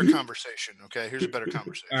 Here's a better conversation, okay? Here's a better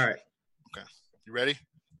conversation. All right. Okay. You ready?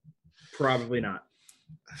 Probably not.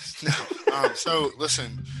 No. So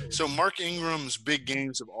listen. So Mark Ingram's big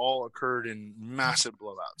games have all occurred in massive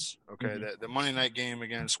blowouts. Okay. Mm-hmm. The Monday night game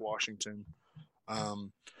against Washington,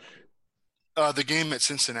 the game at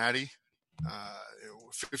Cincinnati,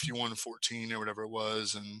 51-14 or whatever it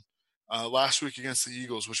was, and last week against the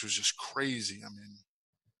Eagles, which was just crazy. I mean,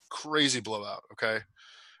 crazy blowout. Okay.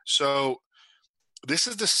 So this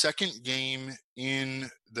is the second game in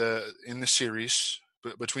the series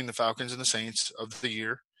between the Falcons and the Saints of the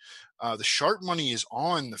year. The sharp money is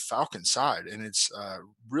on the Falcon side, and it's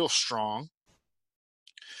real strong.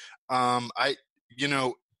 When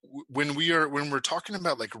we're talking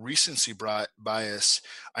about like recency bias,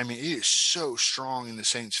 I mean, it is so strong in the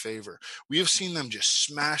Saints' favor. We have seen them just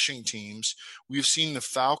smashing teams. We've seen the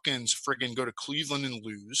Falcons friggin' go to Cleveland and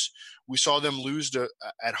lose. We saw them lose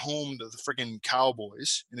at home to the friggin'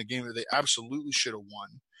 Cowboys in a game that they absolutely should have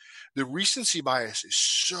won. The recency bias is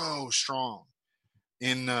so strong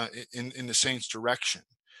in the Saints' direction.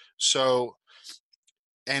 So,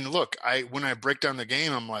 and look, when I break down the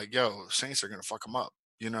game, I'm like, yo, Saints are going to fuck them up,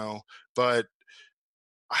 but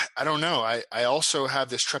I don't know. I also have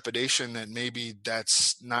this trepidation that maybe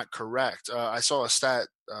that's not correct. I saw a stat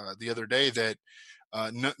the other day that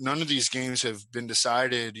none of these games have been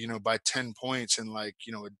decided, by 10 points in like,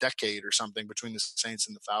 a decade or something between the Saints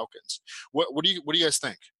and the Falcons. What do you guys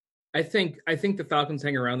think? I think the Falcons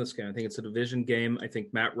hang around this game. I think it's a division game. I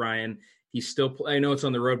think Matt Ryan, I know it's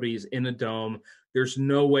on the road, but he's in a dome. There's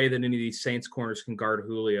no way that any of these Saints corners can guard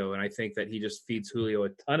Julio, and I think that he just feeds Julio a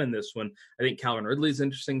ton in this one. I think Calvin Ridley's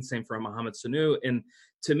interesting, same for Mohamed Sanu. And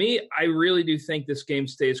to me, I really do think this game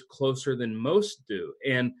stays closer than most do.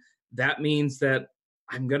 And that means that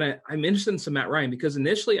I'm interested in some Matt Ryan, because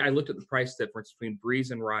initially I looked at the price difference between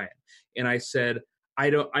Brees and Ryan, and I said, I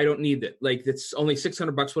don't need it. Like, it's only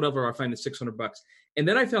 $600, whatever. I find it $600. And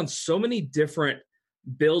then I found so many different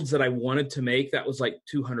builds that I wanted to make that was like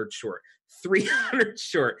 200 short, 300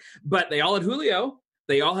 short, but they all had Julio.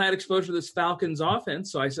 They all had exposure to this Falcons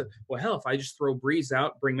offense. So I said, well, hell, if I just throw Brees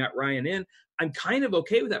out, bring Matt Ryan in, I'm kind of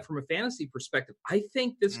okay with that from a fantasy perspective. I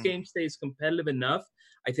think this game stays competitive enough.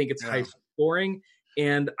 I think it's high scoring.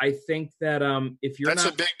 And I think that if you're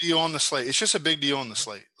a big deal on the slate. It's just a big deal on the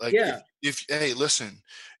slate. Like,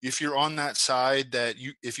 if you're on that side that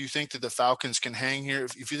if you think that the Falcons can hang here,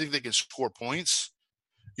 if you think they can score points,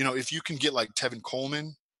 if you can get like Tevin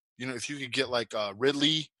Coleman, if you could get like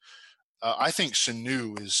Ridley, I think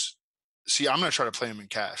Sanu is. See, I'm going to try to play him in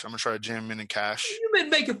cash. I'm going to try to jam him in cash. You've been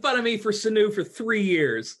making fun of me for Sanu for 3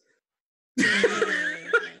 years.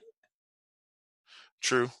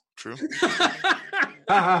 True.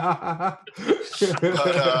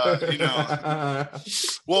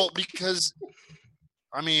 Well, because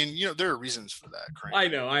there are reasons for that. Crank. I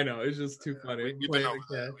know. It's just too funny. We've been over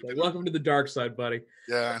that. Like, welcome to the dark side, buddy.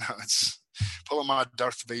 Yeah, I know. It's pull on my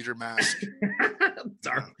Darth Vader mask.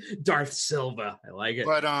 Darth Silva. I like it.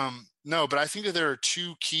 But but I think that there are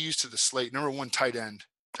two keys to the slate. Number one, tight end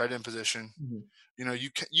position. Mm-hmm.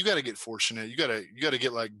 You got to get fortunate. You got to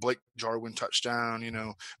get like Blake Jarwin touchdown.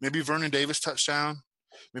 Maybe Vernon Davis touchdown.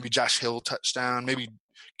 Maybe Josh Hill touchdown. Maybe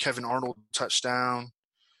Kevin Arnold touchdown.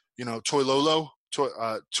 Toilolo.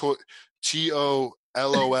 T-O-L-O-L-I-O,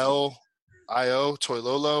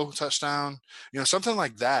 Toilolo touchdown, something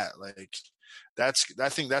like that. Like I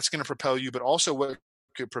think that's going to propel you, but also what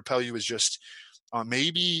could propel you is just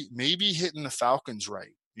maybe hitting the Falcons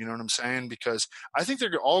right. You know what I'm saying? Because I think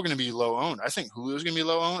they're all going to be low owned. I think Julio's going to be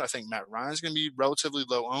low owned. I think Matt Ryan's going to be relatively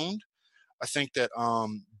low owned. I think that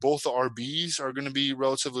both the RBs are going to be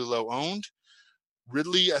relatively low owned.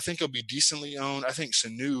 Ridley, I think he'll be decently owned. I think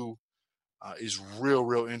Sanu is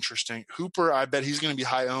real interesting. Hooper, I bet he's going to be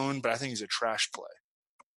high owned, but I think he's a trash play.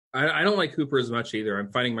 I don't like Hooper as much either.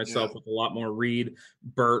 I'm finding myself with a lot more Reed,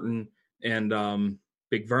 Burton, and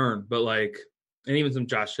Big Vern, and even some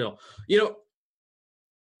Josh Hill.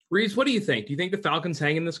 Reeves, what do you think? Do you think the Falcons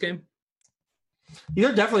hang in this game?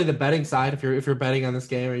 You're definitely the betting side if you're betting on this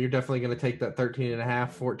game, or you're definitely going to take that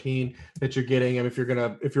 13.5, 14 that you're getting. And if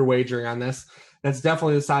you're wagering on this, that's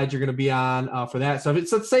definitely the side you're going to be on for that. So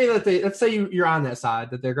let's say you're on that side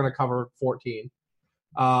that they're going to cover 14.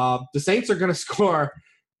 The Saints are going to score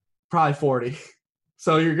probably 40.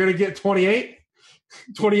 So you're going to get 28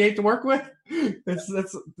 to work with. We're in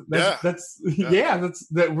business.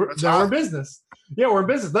 Yeah, we're in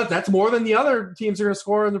business. That's more than the other teams are going to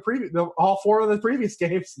score in all four of the previous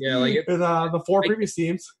games. Yeah, the four previous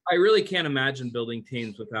teams. I really can't imagine building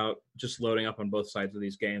teams without just loading up on both sides of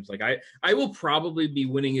these games. Like I will probably be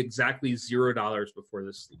winning exactly $0 before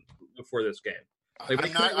this game.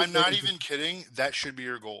 I'm not even kidding. That should be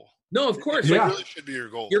your goal. No, of course. It really should be your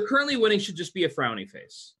goal. Your currently winning should just be a frowny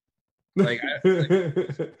face.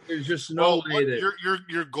 There's just no way that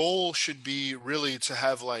your goal should be really to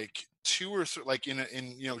have like two or three, like in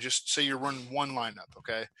just say you're running one lineup.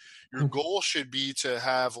 Okay, your goal should be to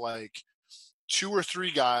have like 2 or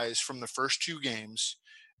 3 guys from the first 2 games,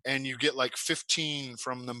 and you get like 15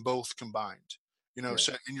 from them both combined.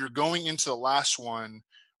 So and you're going into the last one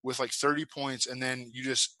with like 30 points, and then you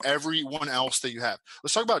just everyone else that you have.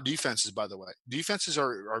 Let's talk about defenses, by the way. Defenses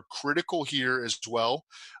are critical here as well.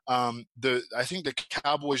 I think the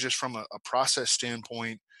Cowboys, just from a process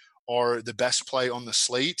standpoint, are the best play on the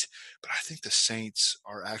slate, but I think the Saints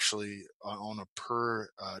are actually on a per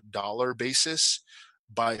dollar basis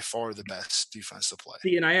by far the best defense to play.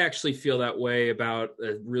 See, and I actually feel that way about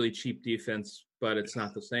a really cheap defense, but it's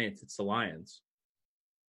not the Saints, it's the Lions.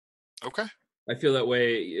 Okay. I feel that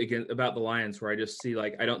way again about the Lions, where I just see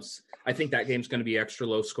I think that game's going to be extra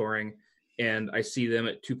low scoring, and I see them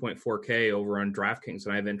at 2.4K over on DraftKings,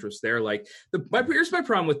 and I have interest there. Here's my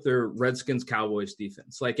problem with the Redskins Cowboys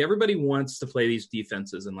defense. Like, everybody wants to play these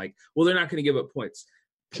defenses, and they're not going to give up points.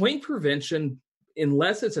 Point prevention,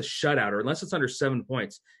 unless it's a shutout or unless it's under 7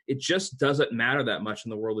 points, it just doesn't matter that much in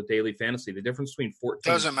the world of daily fantasy. The difference between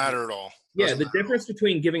 14 doesn't matter at all. The difference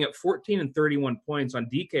between giving up 14 and 31 points on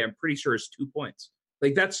DK, I'm pretty sure, is 2 points.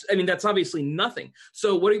 That's obviously nothing.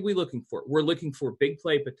 So what are we looking for? We're looking for big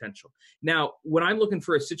play potential. Now, when I'm looking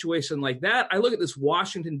for a situation like that, I look at this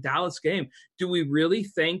Washington-Dallas game. Do we really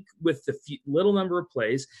think, with the little number of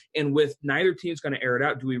plays and with neither team's going to air it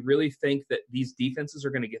out, do we really think that these defenses are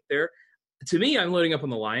going to get there? To me, I'm loading up on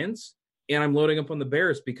the Lions and I'm loading up on the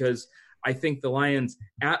Bears, because I think the Lions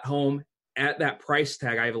at home at that price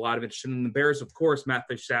tag, I have a lot of interest in the Bears. Of course,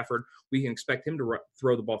 Matthew Stafford, we can expect him to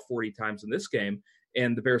throw the ball 40 times in this game.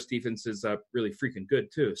 And the Bears defense is really freaking good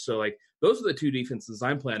too. So those are the 2 defenses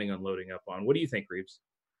I'm planning on loading up on. What do you think, Reeves?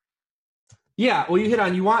 Yeah, well, you hit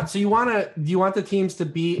on, do you want the teams to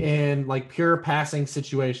be in pure passing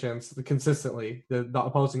situations consistently, the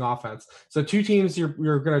opposing offense? So 2 teams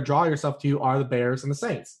you're going to draw yourself to are the Bears and the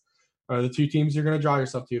Saints, are the 2 teams you're going to draw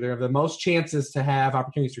yourself to. They have the most chances to have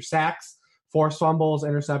opportunities for sacks, forced fumbles,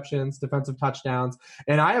 interceptions, defensive touchdowns.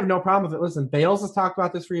 And I have no problem with it. Listen, Bales has talked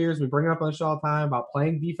about this for years. We bring it up on the show all the time about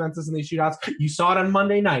playing defenses in these shootouts. You saw it on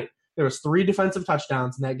Monday night. There was 3 defensive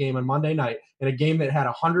touchdowns in that game on Monday night, in a game that had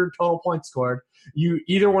 100 total points scored.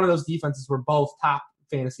 Either one of those defenses were both top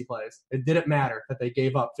fantasy plays. It didn't matter that they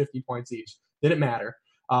gave up 50 points each. Didn't matter.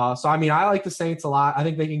 I like the Saints a lot. I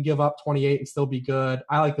think they can give up 28 and still be good.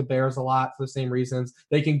 I like the Bears a lot for the same reasons.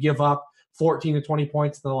 They can give up 14 to 20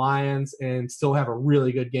 points to the Lions and still have a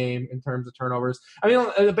really good game in terms of turnovers. I mean,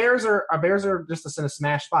 the Bears are just in a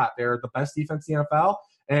smash spot. They're the best defense in the NFL,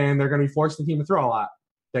 and they're going to be forcing the team to throw a lot.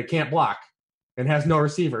 They can't block and has no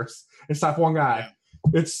receivers except one guy. Yeah.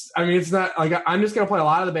 It's not like I'm just going to play a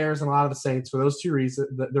lot of the Bears and a lot of the Saints for those two reasons.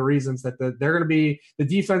 The reasons that they're going to be the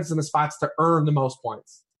defense in the spots to earn the most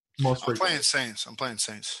points. I'm playing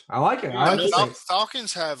Saints. I like it.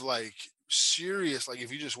 Falcons have like serious, like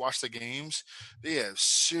if you just watch the games, they have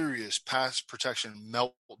serious pass protection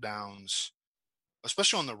meltdowns,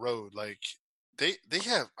 especially on the road. Like they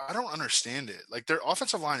have, I don't understand it. Like their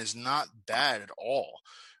offensive line is not bad at all.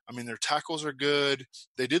 I mean, their tackles are good.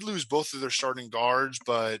 They did lose both of their starting guards,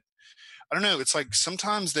 but I don't know. It's like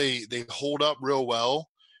sometimes they hold up real well.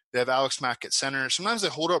 They have Alex Mack at center. Sometimes they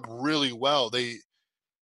hold up really well.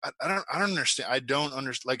 I don't understand. I don't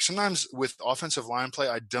understand. Like sometimes with offensive line play,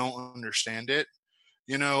 I don't understand it,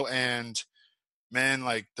 and man,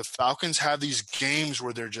 like the Falcons have these games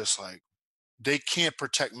where they're just like, they can't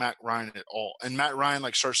protect Matt Ryan at all. And Matt Ryan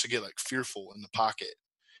like starts to get like fearful in the pocket.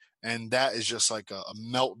 And that is just like a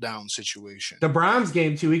meltdown situation. The Browns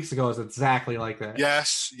game 2 weeks ago is exactly like that.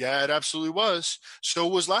 Yes. Yeah, it absolutely was. So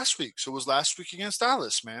was last week. Against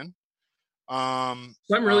Dallas, man. So I'm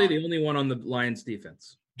really the only one on the Lions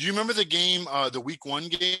defense. Do you remember the game, the week 1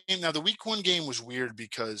 game? Now, the week 1 game was weird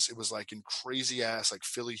because it was like in crazy ass, like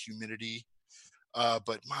Philly humidity.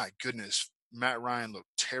 But my goodness, Matt Ryan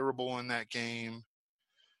looked terrible in that game.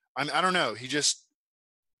 I don't know. He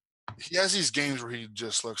has these games where he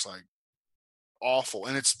just looks like awful.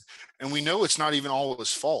 And we know it's not even all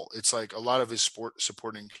his fault. It's like a lot of his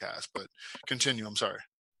supporting cast, but continue. I'm sorry.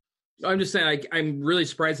 I'm just saying, I'm really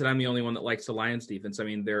surprised that I'm the only one that likes the Lions defense. I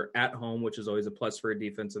mean, they're at home, which is always a plus for a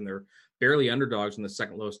defense, and they're barely underdogs in the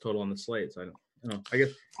second lowest total on the slate. So I don't know. I guess.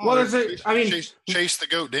 Well, Chase the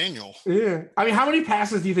GOAT Daniel. Yeah. I mean, how many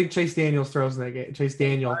passes do you think Chase Daniel throws in that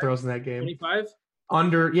game? 25?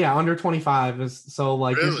 Under 25 is so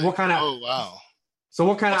like really? What kind of? Oh wow! So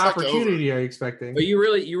what kind of opportunity are you expecting? But you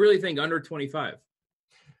really think under 25?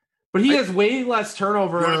 But he has way less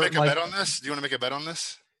turnover. Do you want to make a bet on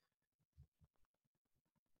this?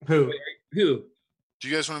 Who? Do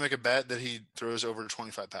you guys want to make a bet that he throws over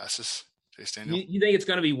 25 passes, Chase Daniel? You think it's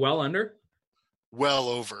going to be well under? Well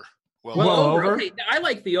over. Well over. Okay. I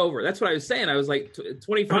like the over. That's what I was saying. I was like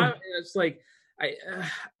 25. It's like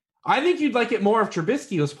I think you'd like it more if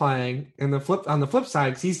Trubisky was playing on the flip side,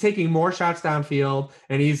 because he's taking more shots downfield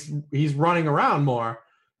and he's running around more.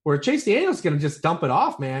 Where Chase Daniel's going to just dump it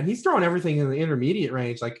off, man. He's throwing everything in the intermediate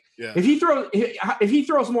range. Like if he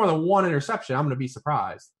throws more than one interception, I'm going to be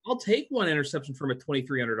surprised. I'll take one interception from a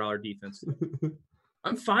 $2,300 defense.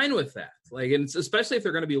 I'm fine with that. Like, and especially if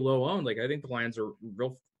they're going to be low owned. Like, I think the Lions are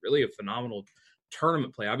really a phenomenal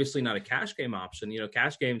tournament play. Obviously, not a cash game option.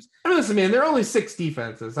 Cash games. Listen, man, there are only 6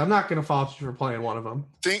 defenses. I'm not going to fault you for playing one of them.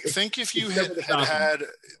 Think if you had.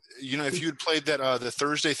 If you had played that the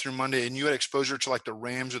Thursday through Monday and you had exposure to like the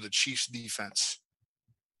Rams or the Chiefs defense,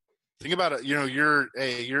 think about it. You're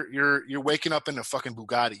waking up in a fucking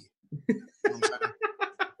Bugatti.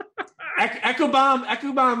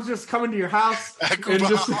 Ecobom's just coming to your house and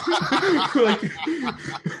just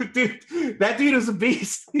dude, that dude is a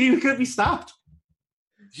beast. He could be stopped.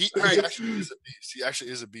 He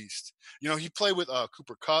actually is a beast. He played with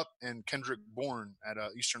Cooper Kupp and Kendrick Bourne at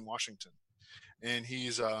Eastern Washington. And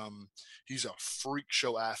he's a freak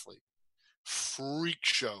show athlete. Freak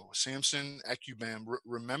show. Samson Ekubam.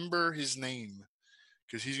 Remember his name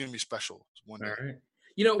because he's going to be special one day. All right.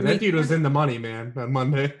 That dude was in the money, man, on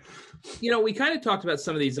Monday. We kind of talked about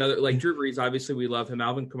some of these other, like Drew Brees, obviously we love him.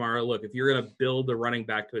 Alvin Kamara, look, if you're going to build a running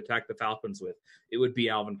back to attack the Falcons with, it would be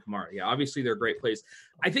Alvin Kamara. Yeah, obviously they're great plays.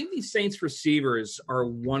 I think these Saints receivers are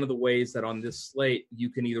one of the ways that on this slate you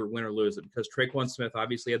can either win or lose it, because Traquan Smith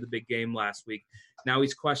obviously had the big game last week. Now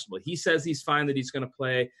he's questionable. He says he's fine, that he's going to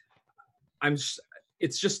play.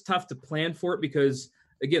 It's just tough to plan for it because –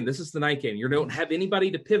 again, this is the night game. You don't have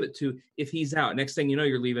anybody to pivot to if he's out. Next thing you know,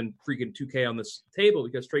 you're leaving freaking $2K on this table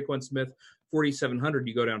because Traquan Smith, 4,700.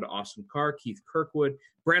 You go down to Austin Carr, Keith Kirkwood,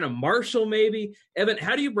 Brandon Marshall, maybe. Evan,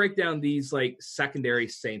 how do you break down these like secondary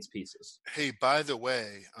Saints pieces? Hey, by the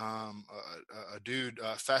way, a dude,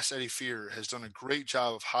 Fast Eddie Fear, has done a great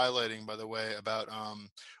job of highlighting, by the way, about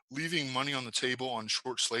leaving money on the table on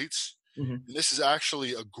short slates. Mm-hmm. And this is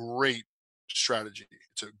actually a great strategy.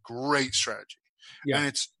 It's a great strategy. Yeah, and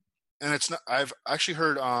it's not. I've actually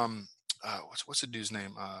heard what's the dude's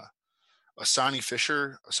name? Asani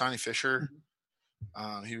Fisher.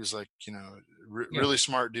 He was like, really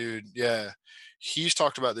smart dude. Yeah. He's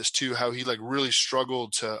talked about this too, how he like really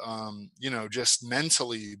struggled to, just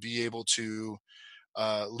mentally be able to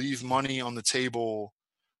leave money on the table,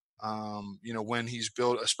 when he's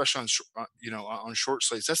built, especially on short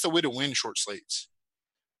slates. That's the way to win short slates.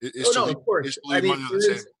 Of course. Is to leave money on the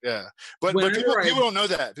table. Yeah. But people don't know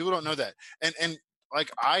that. People don't know that. And like,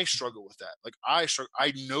 I struggle with that. Like I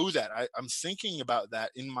know that I'm thinking about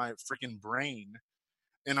that in my freaking brain.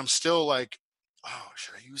 And I'm still like, oh,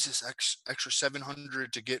 should I use this extra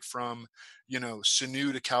 700 to get from,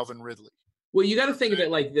 Sanu to Calvin Ridley? Well, you got to think of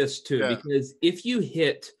it like this too, because if you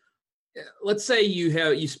hit, let's say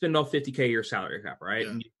you spend all 50K your salary cap, right?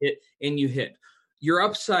 Yeah. And you hit, your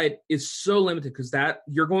upside is so limited because that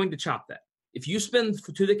you're going to chop that. If you spend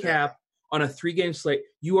to the cap on a 3-game slate,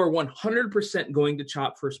 you are 100% going to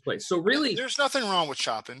chop first place. So really, there's nothing wrong with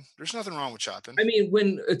chopping. I mean,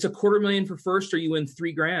 when it's $250,000 for first, or you win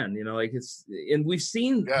 $3,000, and we've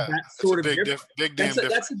seen that sort of difference.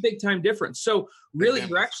 That's a big time difference. So really,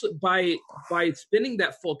 you're actually by spending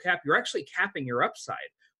that full cap, you're actually capping your upside,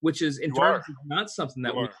 which is in terms of not something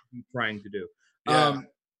that we're trying to do. Yeah.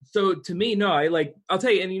 So to me, no, I'll tell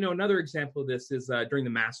you, and another example of this is during the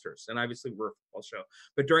Masters, and obviously we're a football show,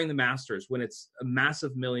 but during the Masters, when it's a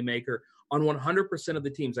massive milli maker, on 100% of the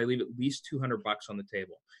teams, I leave at least $200 on the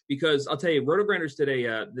table, because I'll tell you, RotoGrinders did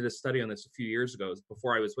a study on this a few years ago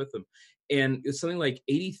before I was with them, and it's something like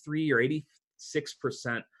 83 or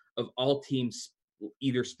 86% of all teams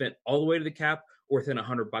either spent all the way to the cap or within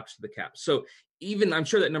 $100 to the cap. So even, I'm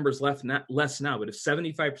sure that number's less now, but if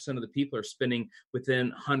 75% of the people are spending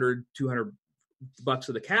within $100, $200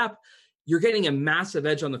 of the cap, you're getting a massive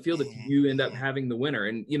edge on the field if you end up having the winner.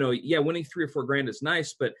 And, winning $3 or $4 grand is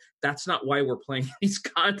nice, but that's not why we're playing these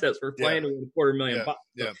contests. We're playing to win $250,000 bucks.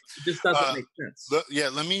 So it just doesn't make sense.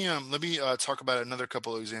 Let me talk about another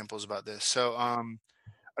couple of examples about this. So,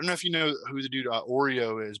 I don't know if you know who the dude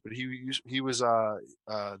Oreo is, but he was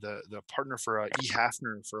the partner for E.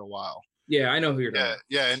 Hafner for a while. Yeah, I know who you're talking about.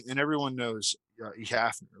 Yeah, and everyone knows E.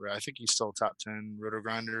 Hafner, right? I think he's still top 10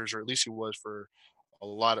 RotoGrinders, or at least he was for a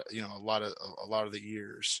lot of the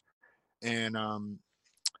years. And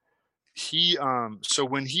he so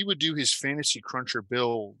when he would do his fantasy cruncher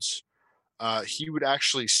builds, he would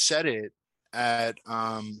actually set it at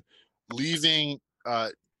leaving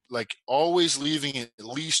always leaving at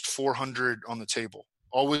least 400 on the table.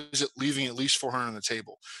 Always leaving at least 400 on the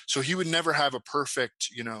table. So he would never have a perfect,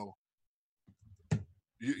 you know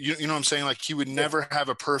what I'm saying? Like, he would never have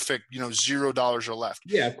a perfect, $0 or left.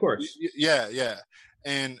 Yeah, of course. Yeah.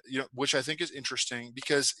 And, which I think is interesting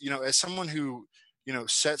because, as someone who,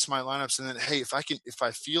 sets my lineups and then, hey, if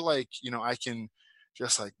I feel like, I can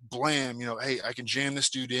just like blam, hey, I can jam this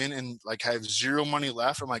dude in and like have zero money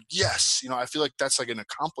left. I'm like, yes, I feel like that's like an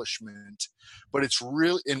accomplishment, but it's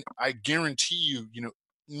really, and I guarantee you,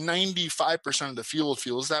 95% of the field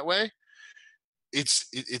feels that way.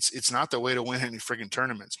 It's not the way to win any freaking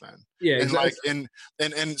tournaments, man. Yeah. And exactly.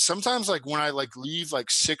 like, and sometimes like when I like leave like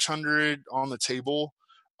 600 on the table,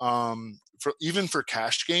 for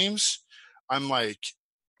cash games, I'm like,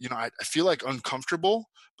 I feel like uncomfortable,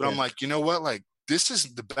 but I'm like, you know what? Like, this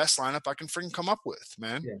is the best lineup I can freaking come up with,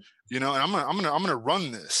 man. Yeah. And I'm gonna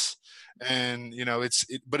run this, and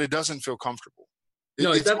but it doesn't feel comfortable.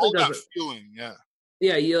 No, it definitely doesn't. Feeling, yeah.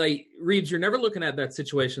 Yeah, you like Reeves. You're never looking at that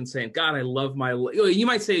situation saying, "God, I love my." You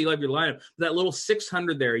might say you love your lineup, but that little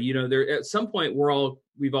 600 there. There at some point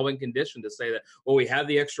we've all been conditioned to say that. Well, we have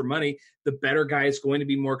the extra money. The better guy is going to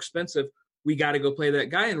be more expensive. We got to go play that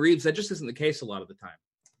guy. And Reeves, that just isn't the case a lot of the time.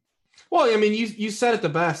 Well, I mean, you said it the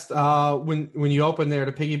best when you open there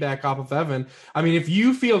to piggyback off of Evan. I mean, if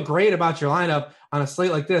you feel great about your lineup on a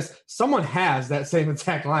slate like this, someone has that same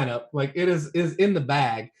exact lineup. Like, it is in the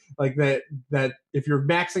bag. Like that if you're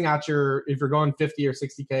maxing out if you're going 50 or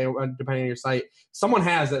 60K, depending on your site, someone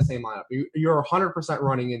has that same lineup. You're 100%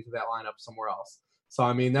 running into that lineup somewhere else. So,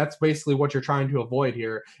 I mean, that's basically what you're trying to avoid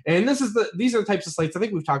here. And these are the types of slates I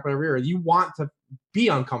think we've talked about every year. You want to be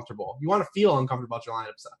uncomfortable. You want to feel uncomfortable about your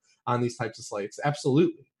lineups on these types of slates.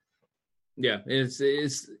 Absolutely. Yeah,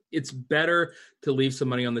 it's better to leave some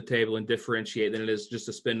money on the table and differentiate than it is just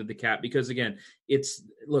to spend at the cap, because again,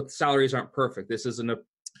 salaries aren't perfect. This isn't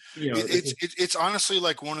it's honestly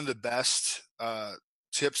like one of the best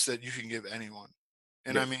tips that you can give anyone.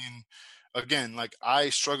 And I mean, again, like, I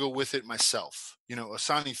struggle with it myself.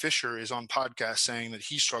 Asani Fisher is on podcast saying that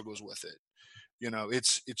he struggles with it.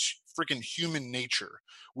 It's freaking human nature.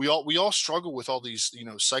 We all struggle with all these,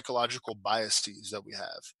 psychological biases that we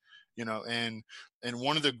have. and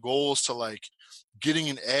one of the goals to like getting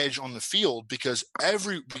an edge on the field because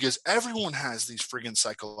everyone has these friggin'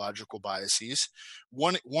 psychological biases.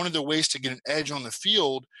 One of the ways to get an edge on the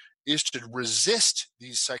field is to resist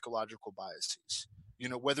these psychological biases,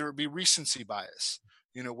 whether it be recency bias,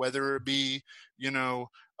 whether it be,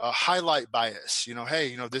 a highlight bias,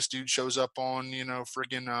 hey, this dude shows up on,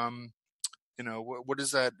 friggin', what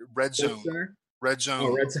is that? Red zone,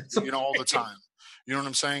 all the time. You know what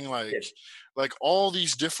I'm saying? Like all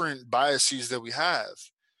these different biases that we have.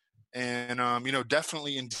 And,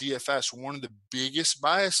 definitely in DFS, one of the biggest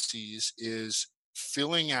biases is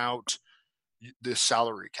filling out the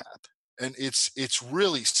salary cap. And it's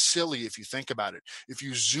really silly if you think about it. If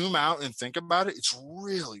you zoom out and think about it, it's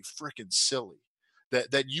really freaking silly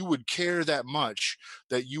that you would care that much,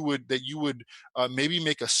 that you would maybe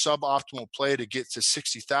make a suboptimal play to get to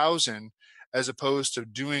 60,000 as opposed to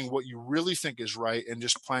doing what you really think is right and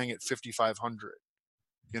just playing at 5,500,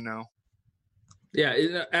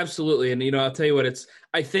 Yeah, absolutely. And, I'll tell you what,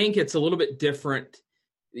 I think it's a little bit different.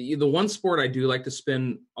 The one sport I do like to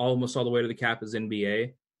spin almost all the way to the cap is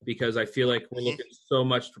NBA, because I feel like we're looking so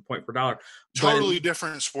much for point per dollar. Totally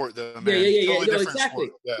different sport, though, man. Yeah. Totally different exactly.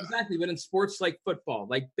 Sport. Yeah. Exactly. But in sports like football,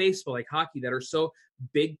 like baseball, like hockey, that are so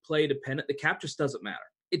big play dependent, the cap just doesn't matter.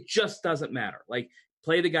 It just doesn't matter. Like,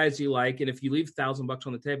 play the guys you like, and if you leave $1,000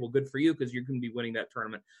 on the table, good for you, because you're going to be winning that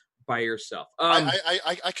tournament by yourself.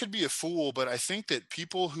 I could be a fool, but I think that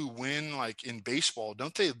people who win, like in baseball,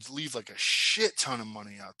 don't they leave like a shit ton of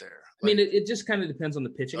money out there? Like, I mean, it just kind of depends on the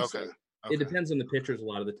pitching. Okay. It depends on the pitchers a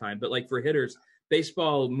lot of the time. But like for hitters,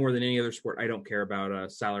 baseball more than any other sport, I don't care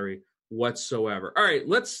about salary whatsoever. All right,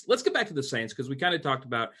 let's get back to the Saints, because we kind of talked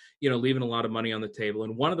about leaving a lot of money on the table,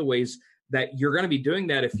 and one of the ways that you're going to be doing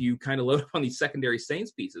that if you kind of load up on these secondary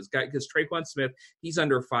Saints pieces, because Tre'Quan Smith, he's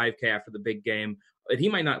under 5K after the big game, but he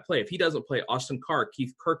might not play. If he doesn't play, Austin Carr,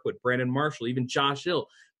 Keith Kirkwood, Brandon Marshall, even Josh Hill,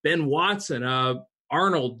 Ben Watson,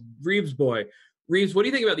 Arnold, Reeves boy. Reeves, what do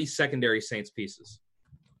you think about these secondary Saints pieces?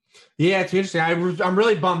 Yeah, it's interesting. I'm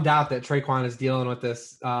really bummed out that Tre'Quan is dealing with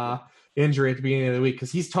this injury at the beginning of the week,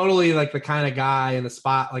 because he's totally like the kind of guy in the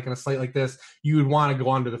spot, like in a slate like this, you would want to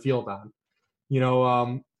go under the field on.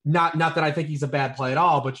 Not that I think he's a bad play at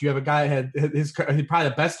all, but you have a guy that had his probably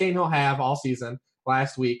the best game he'll have all season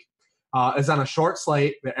last week. Is on a short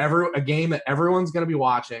slate, a game that everyone's going to be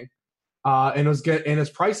watching, and it was good, and his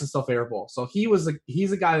price is still favorable. So he's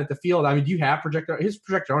a guy that the field. I mean, do you have his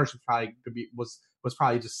projected ownership probably was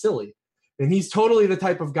probably just silly, and he's totally the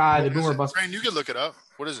type of guy that boomer bust. Brian, you can look it up.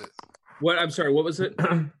 What is it? I'm sorry. What was it?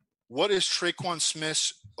 What is Tre'Quan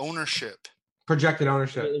Smith's ownership? Projected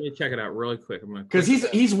ownership. Let me check it out really quick. Because he's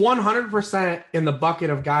 100% in the bucket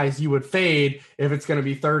of guys you would fade if it's going to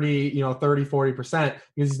be 30, 40%, because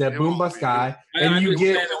he's that boom bust guy. And you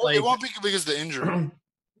get it won't be because of the injury.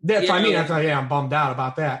 That's what I mean. That's why I'm bummed out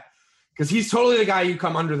about that, because he's totally the guy you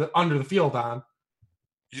come under the field on.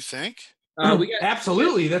 You think?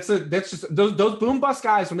 Absolutely. That's just those boom bust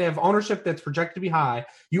guys, when they have ownership that's projected to be high,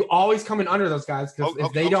 you always come in under those guys, because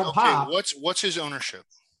if they don't pop. What's his ownership?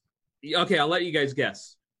 Okay, I'll let you guys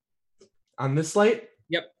guess. On this slate?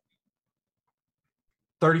 Yep.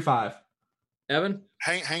 35. Evan?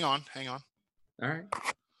 Hang on. All right.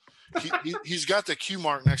 He's got the Q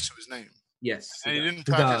mark next to his name. Yes. And he didn't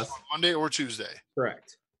practice on Monday or Tuesday.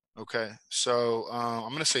 Correct. Okay. So I'm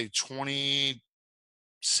going to say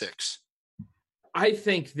 26. I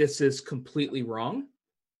think this is completely wrong.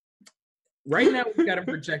 Right now, we've got him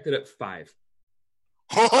projected at 5.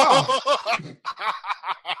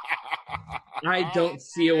 I don't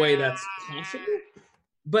see a way that's possible.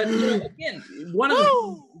 But again, one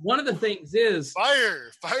of the things is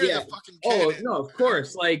fire the fucking cannon. Oh no, of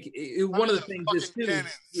course. Like one of the things is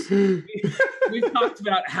too. We've talked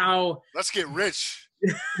about how let's get rich.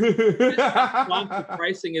 The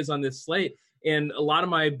pricing is on this slate, and a lot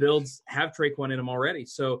of my builds have Tre'Quan in them already.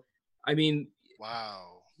 So, I mean,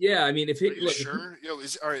 wow. Yeah, I mean, if it sure,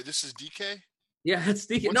 all right. This is DK. Yeah, that's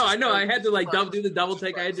DK. No, I know. I had to do the double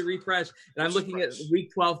take. I had to refresh, and I'm looking at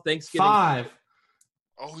week 12 Thanksgiving. 5.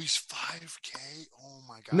 Oh, he's 5K. Oh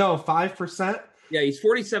my god. No, 5%. Yeah, he's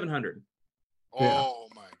 4,700. Oh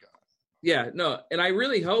my god. Yeah, no, and I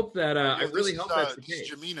really hope that. That's the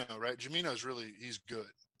case. Jamino, right? Jamino's he's good.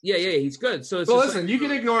 Yeah, he's good. So listen, you can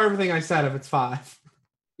ignore everything I said if it's 5.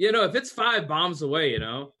 If it's 5 bombs away,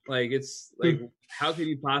 like it's like how could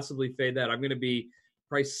you possibly fade that? I'm going to be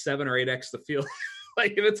probably 7 or 8x the field.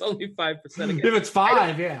 Like if it's only 5% again. If it's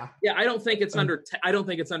 5, yeah. Yeah, I don't think it's under. I don't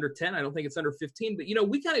think it's under 10. I don't think it's under 15. But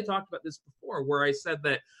we kind of talked about this before, where I said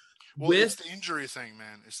that Well, it's the injury thing,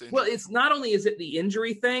 man. It's not only is it the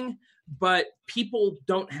injury thing, but people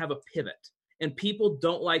don't have a pivot. And people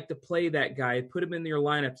don't like to play that guy, put him in your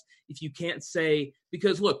lineups if you can't say,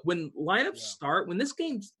 because look, when lineups start, when this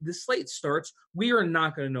slate starts, we are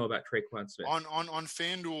not going to know about Tre'Quan Smith. On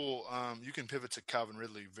FanDuel, you can pivot to Calvin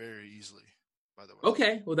Ridley very easily, by the way.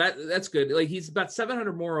 Okay, well that's good. Like he's about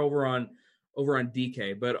 700 more over on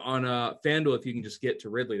DK, but on FanDuel, if you can just get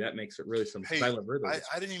to Ridley, that makes it really simple. Hey, I love Ridley.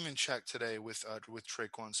 I didn't even check today with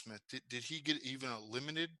Tre'Quan Smith. Did he get even a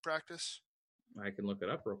limited practice? I can look it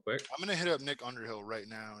up real quick. I'm going to hit up Nick Underhill right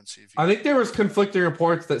now and see if I think there was conflicting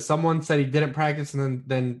reports that someone said he didn't practice and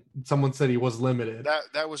then someone said he was limited.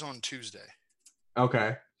 That was on Tuesday.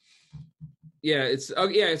 Okay. Yeah, it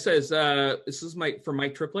says this is for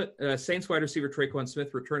Mike Triplett. Saints wide receiver Tre'Quan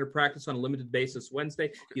Smith returned to practice on a limited basis Wednesday.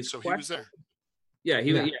 Okay, so he was there. Yeah,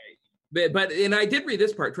 he was. Yeah. But and I did read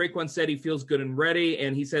this part. Tre'Quan said he feels good and ready,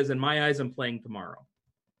 and he says, "In my eyes, I'm playing tomorrow."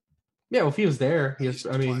 Yeah, well, if he was there, he's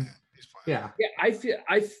playing. Yeah. I feel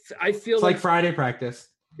it's like Friday practice.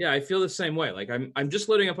 Yeah, I feel the same way. Like I'm just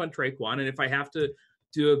loading up on Tre'Quan, and if I have to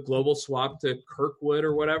do a global swap to Kirkwood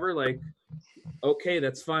or whatever, like, okay,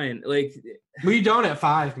 that's fine. Like, we don't at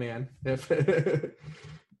 5, man. not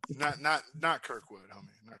Kirkwood, homie.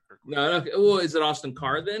 Not Kirkwood. No. Well, is it Austin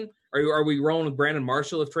Carr then? Are we rolling with Brandon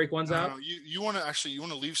Marshall if Tre'Quan's out? No, you want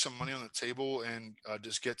to leave some money on the table and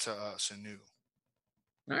just get to Sanu.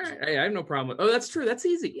 All right, hey, I have no problem with. Oh, that's true. That's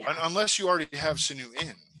easy. Yeah. Unless you already have Sanu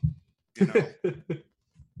in,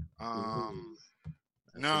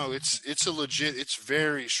 No, it's a legit. It's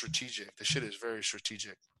very strategic. The shit is very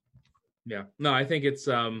strategic. Yeah. No, I think it's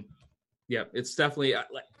it's definitely.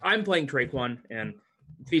 I'm playing Tre'Quan, and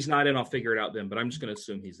if he's not in, I'll figure it out then. But I'm just going to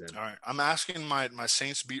assume he's in. All right. I'm asking my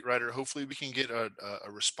Saints beat writer. Hopefully, we can get a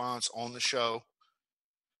response on the show.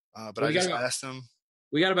 But I just asked him.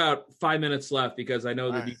 We got about 5 minutes left because I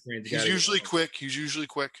know the defense. He's usually quick.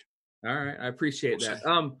 All right, I appreciate that.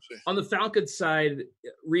 On the Falcons side,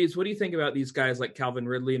 Reeves, what do you think about these guys like Calvin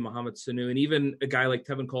Ridley and Mohamed Sanu, and even a guy like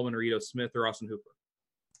Tevin Coleman or Ito Smith or Austin Hooper?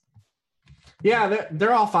 Yeah,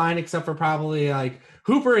 they're all fine except for probably like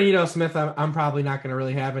Hooper and Ito Smith. I'm probably not going to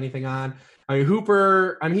really have anything on. I mean,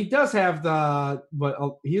 Hooper. I mean, he does have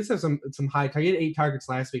he does have some high. He had 8 targets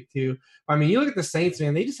last week too. I mean, you look at the Saints,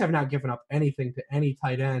 man. They just have not given up anything to any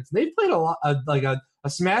tight ends. They've played a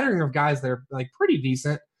smattering of guys that are like pretty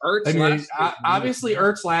decent. Obviously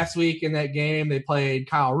Ertz last week in that game. They played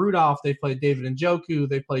Kyle Rudolph. They played David Njoku.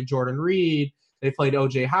 They played Jordan Reed. They played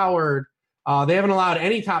O.J. Howard. They haven't allowed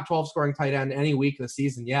any top 12 scoring tight end any week of the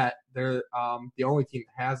season yet. They're the only team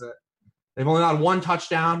that has it. They've only allowed 1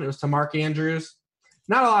 touchdown. It was to Mark Andrews.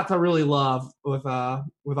 Not a lot to really love with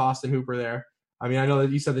Austin Hooper there. I mean, I know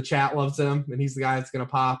that you said the chat loves him, and he's the guy that's going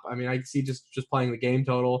to pop. I mean, I can see just playing the game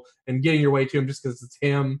total and getting your way to him just because it's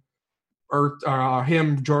him,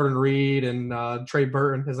 Jordan Reed, and Trey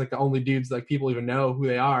Burton is like the only dudes like people even know who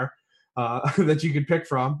they are that you could pick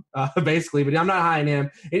from, basically. But I'm not high on him.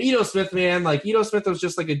 And Ito Smith, man, like Ito Smith was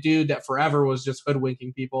just like a dude that forever was just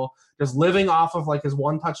hoodwinking people, just living off of like his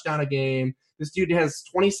 1 touchdown a game. This dude has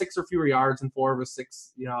 26 or fewer yards in 4 of his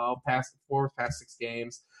 6, past 6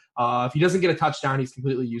 games. If he doesn't get a touchdown, he's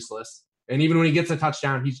completely useless. And even when he gets a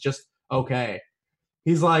touchdown, he's just okay.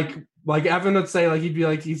 He's like Evan would say, like he'd be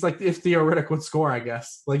like, he's like if Theo Riddick would score, I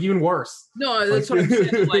guess. Like even worse. No, that's what I'm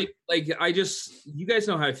saying. You guys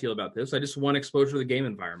know how I feel about this. I just want exposure to the game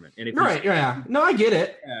environment. And if yeah. No, I get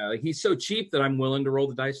it. Yeah, like he's so cheap that I'm willing to roll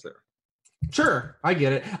the dice there. Sure, I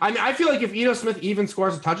get it. I mean, I feel like if Ito Smith even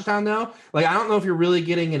scores a touchdown, though, like I don't know if you're really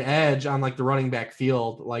getting an edge on like the running back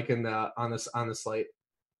field, like on the slate.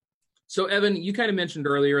 So, Evan, you kind of mentioned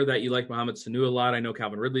earlier that you like Mohamed Sanu a lot. I know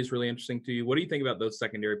Calvin Ridley is really interesting to you. What do you think about those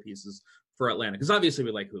secondary pieces for Atlanta? Because obviously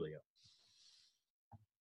we like Julio.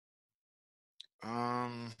 I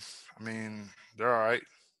mean, they're all right.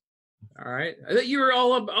 All right. I thought you were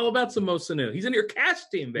all about some Mo Sanu. He's in your cash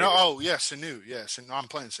team, baby. No, Sanu. Yeah, I'm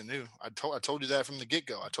playing Sanu. I told you that from the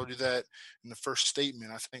get-go. I told you that in the first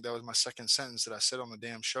statement. I think that was my second sentence that I said on the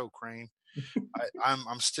damn show, Crane.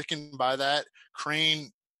 I'm sticking by that.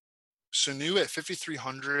 Crane, Sanu at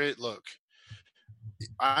 5,300. Look,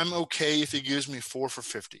 I'm okay if he gives me 4 for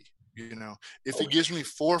 50. If he gives me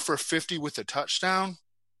 4 for 50 with a touchdown,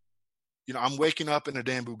 I'm waking up in a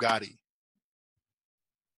damn Bugatti.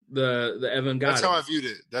 The Evan Gotti. That's how I viewed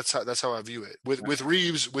it. That's how I view it. With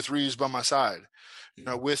Reeves by my side. Am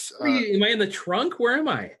I in the trunk? Where am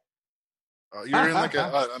I? You're in like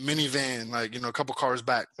a minivan, like a couple cars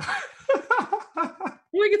back.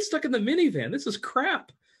 Well, I get stuck in the minivan. This is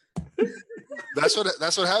crap. That's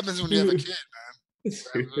what happens when you have a kid, man.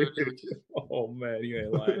 Oh man, you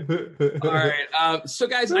ain't lying. All right, so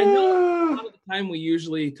guys, I know a lot of the time we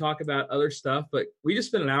usually talk about other stuff, but we just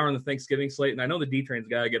spent an hour on the Thanksgiving slate, and I know the D Train's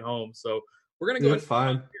got to get home, so we're gonna go. It's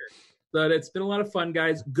fine. Here. But it's been a lot of fun,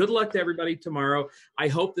 guys. Good luck to everybody tomorrow. I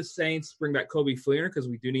hope the Saints bring back Coby Fleener because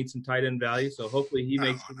we do need some tight end value. So hopefully he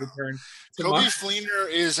makes a return tomorrow. Coby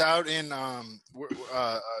Fleener is out in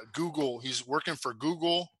Google. He's working for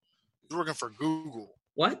Google. He's working for Google.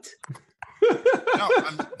 What? No,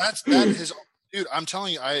 that is, dude. I'm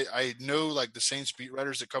telling you, I know like the Saints beat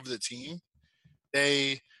writers that cover the team.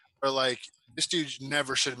 They are like, this dude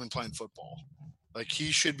never should have been playing football. Like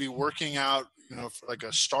he should be working out, for like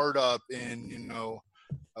a startup in,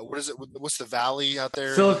 what is it? What's the valley out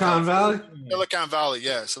there? Silicon Valley. Silicon Valley,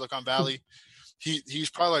 yeah, Silicon Valley. He's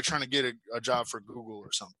probably like trying to get a job for Google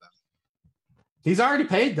or something. He's already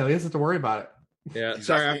paid though. He doesn't have to worry about it. Yeah,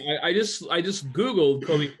 sorry. I just Googled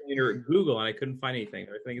Coby Fleener at Google and I couldn't find anything.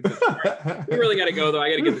 I think it's right. We really got to go though.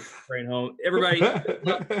 I got to get this train home. Everybody, good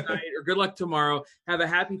luck tonight or good luck tomorrow. Have a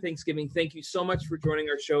happy Thanksgiving. Thank you so much for joining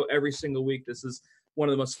our show every single week. This is one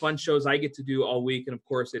of the most fun shows I get to do all week, and of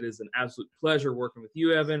course, it is an absolute pleasure working with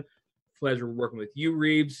you, Evan. Pleasure working with you,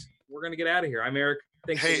 Reeves. We're gonna get out of here. I'm Eric.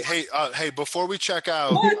 Thanks. Hey! Before we check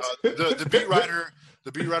out, the beat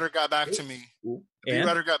writer got back to me. Beat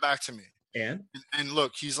writer got back to me. And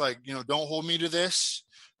look, he's like, don't hold me to this,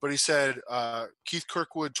 but he said Keith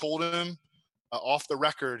Kirkwood told him off the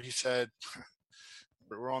record. He said,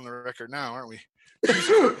 "We're on the record now, aren't we?"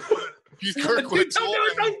 Keith Kirkwood told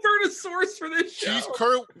him. Don't burn a source for this show.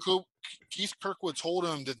 Keith Kirkwood told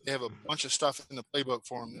him that they have a bunch of stuff in the playbook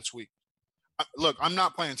for him this week. Look, I'm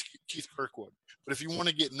not playing Keith Kirkwood, but if you want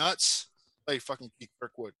to get nuts, play fucking Keith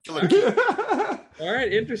Kirkwood. Killer Keith. All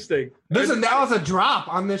right, interesting. Listen, that was a drop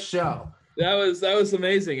on this show. That was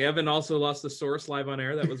amazing. Evan also lost the source live on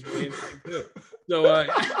air. That was really interesting too. So,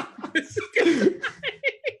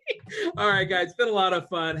 all right, guys, it's been a lot of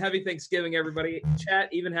fun. Happy Thanksgiving, everybody. Chat,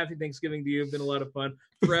 even happy Thanksgiving to you. It's been a lot of fun.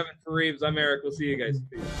 For Evan, for Reeves, I'm Eric. We'll see you guys.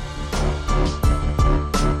 Peace.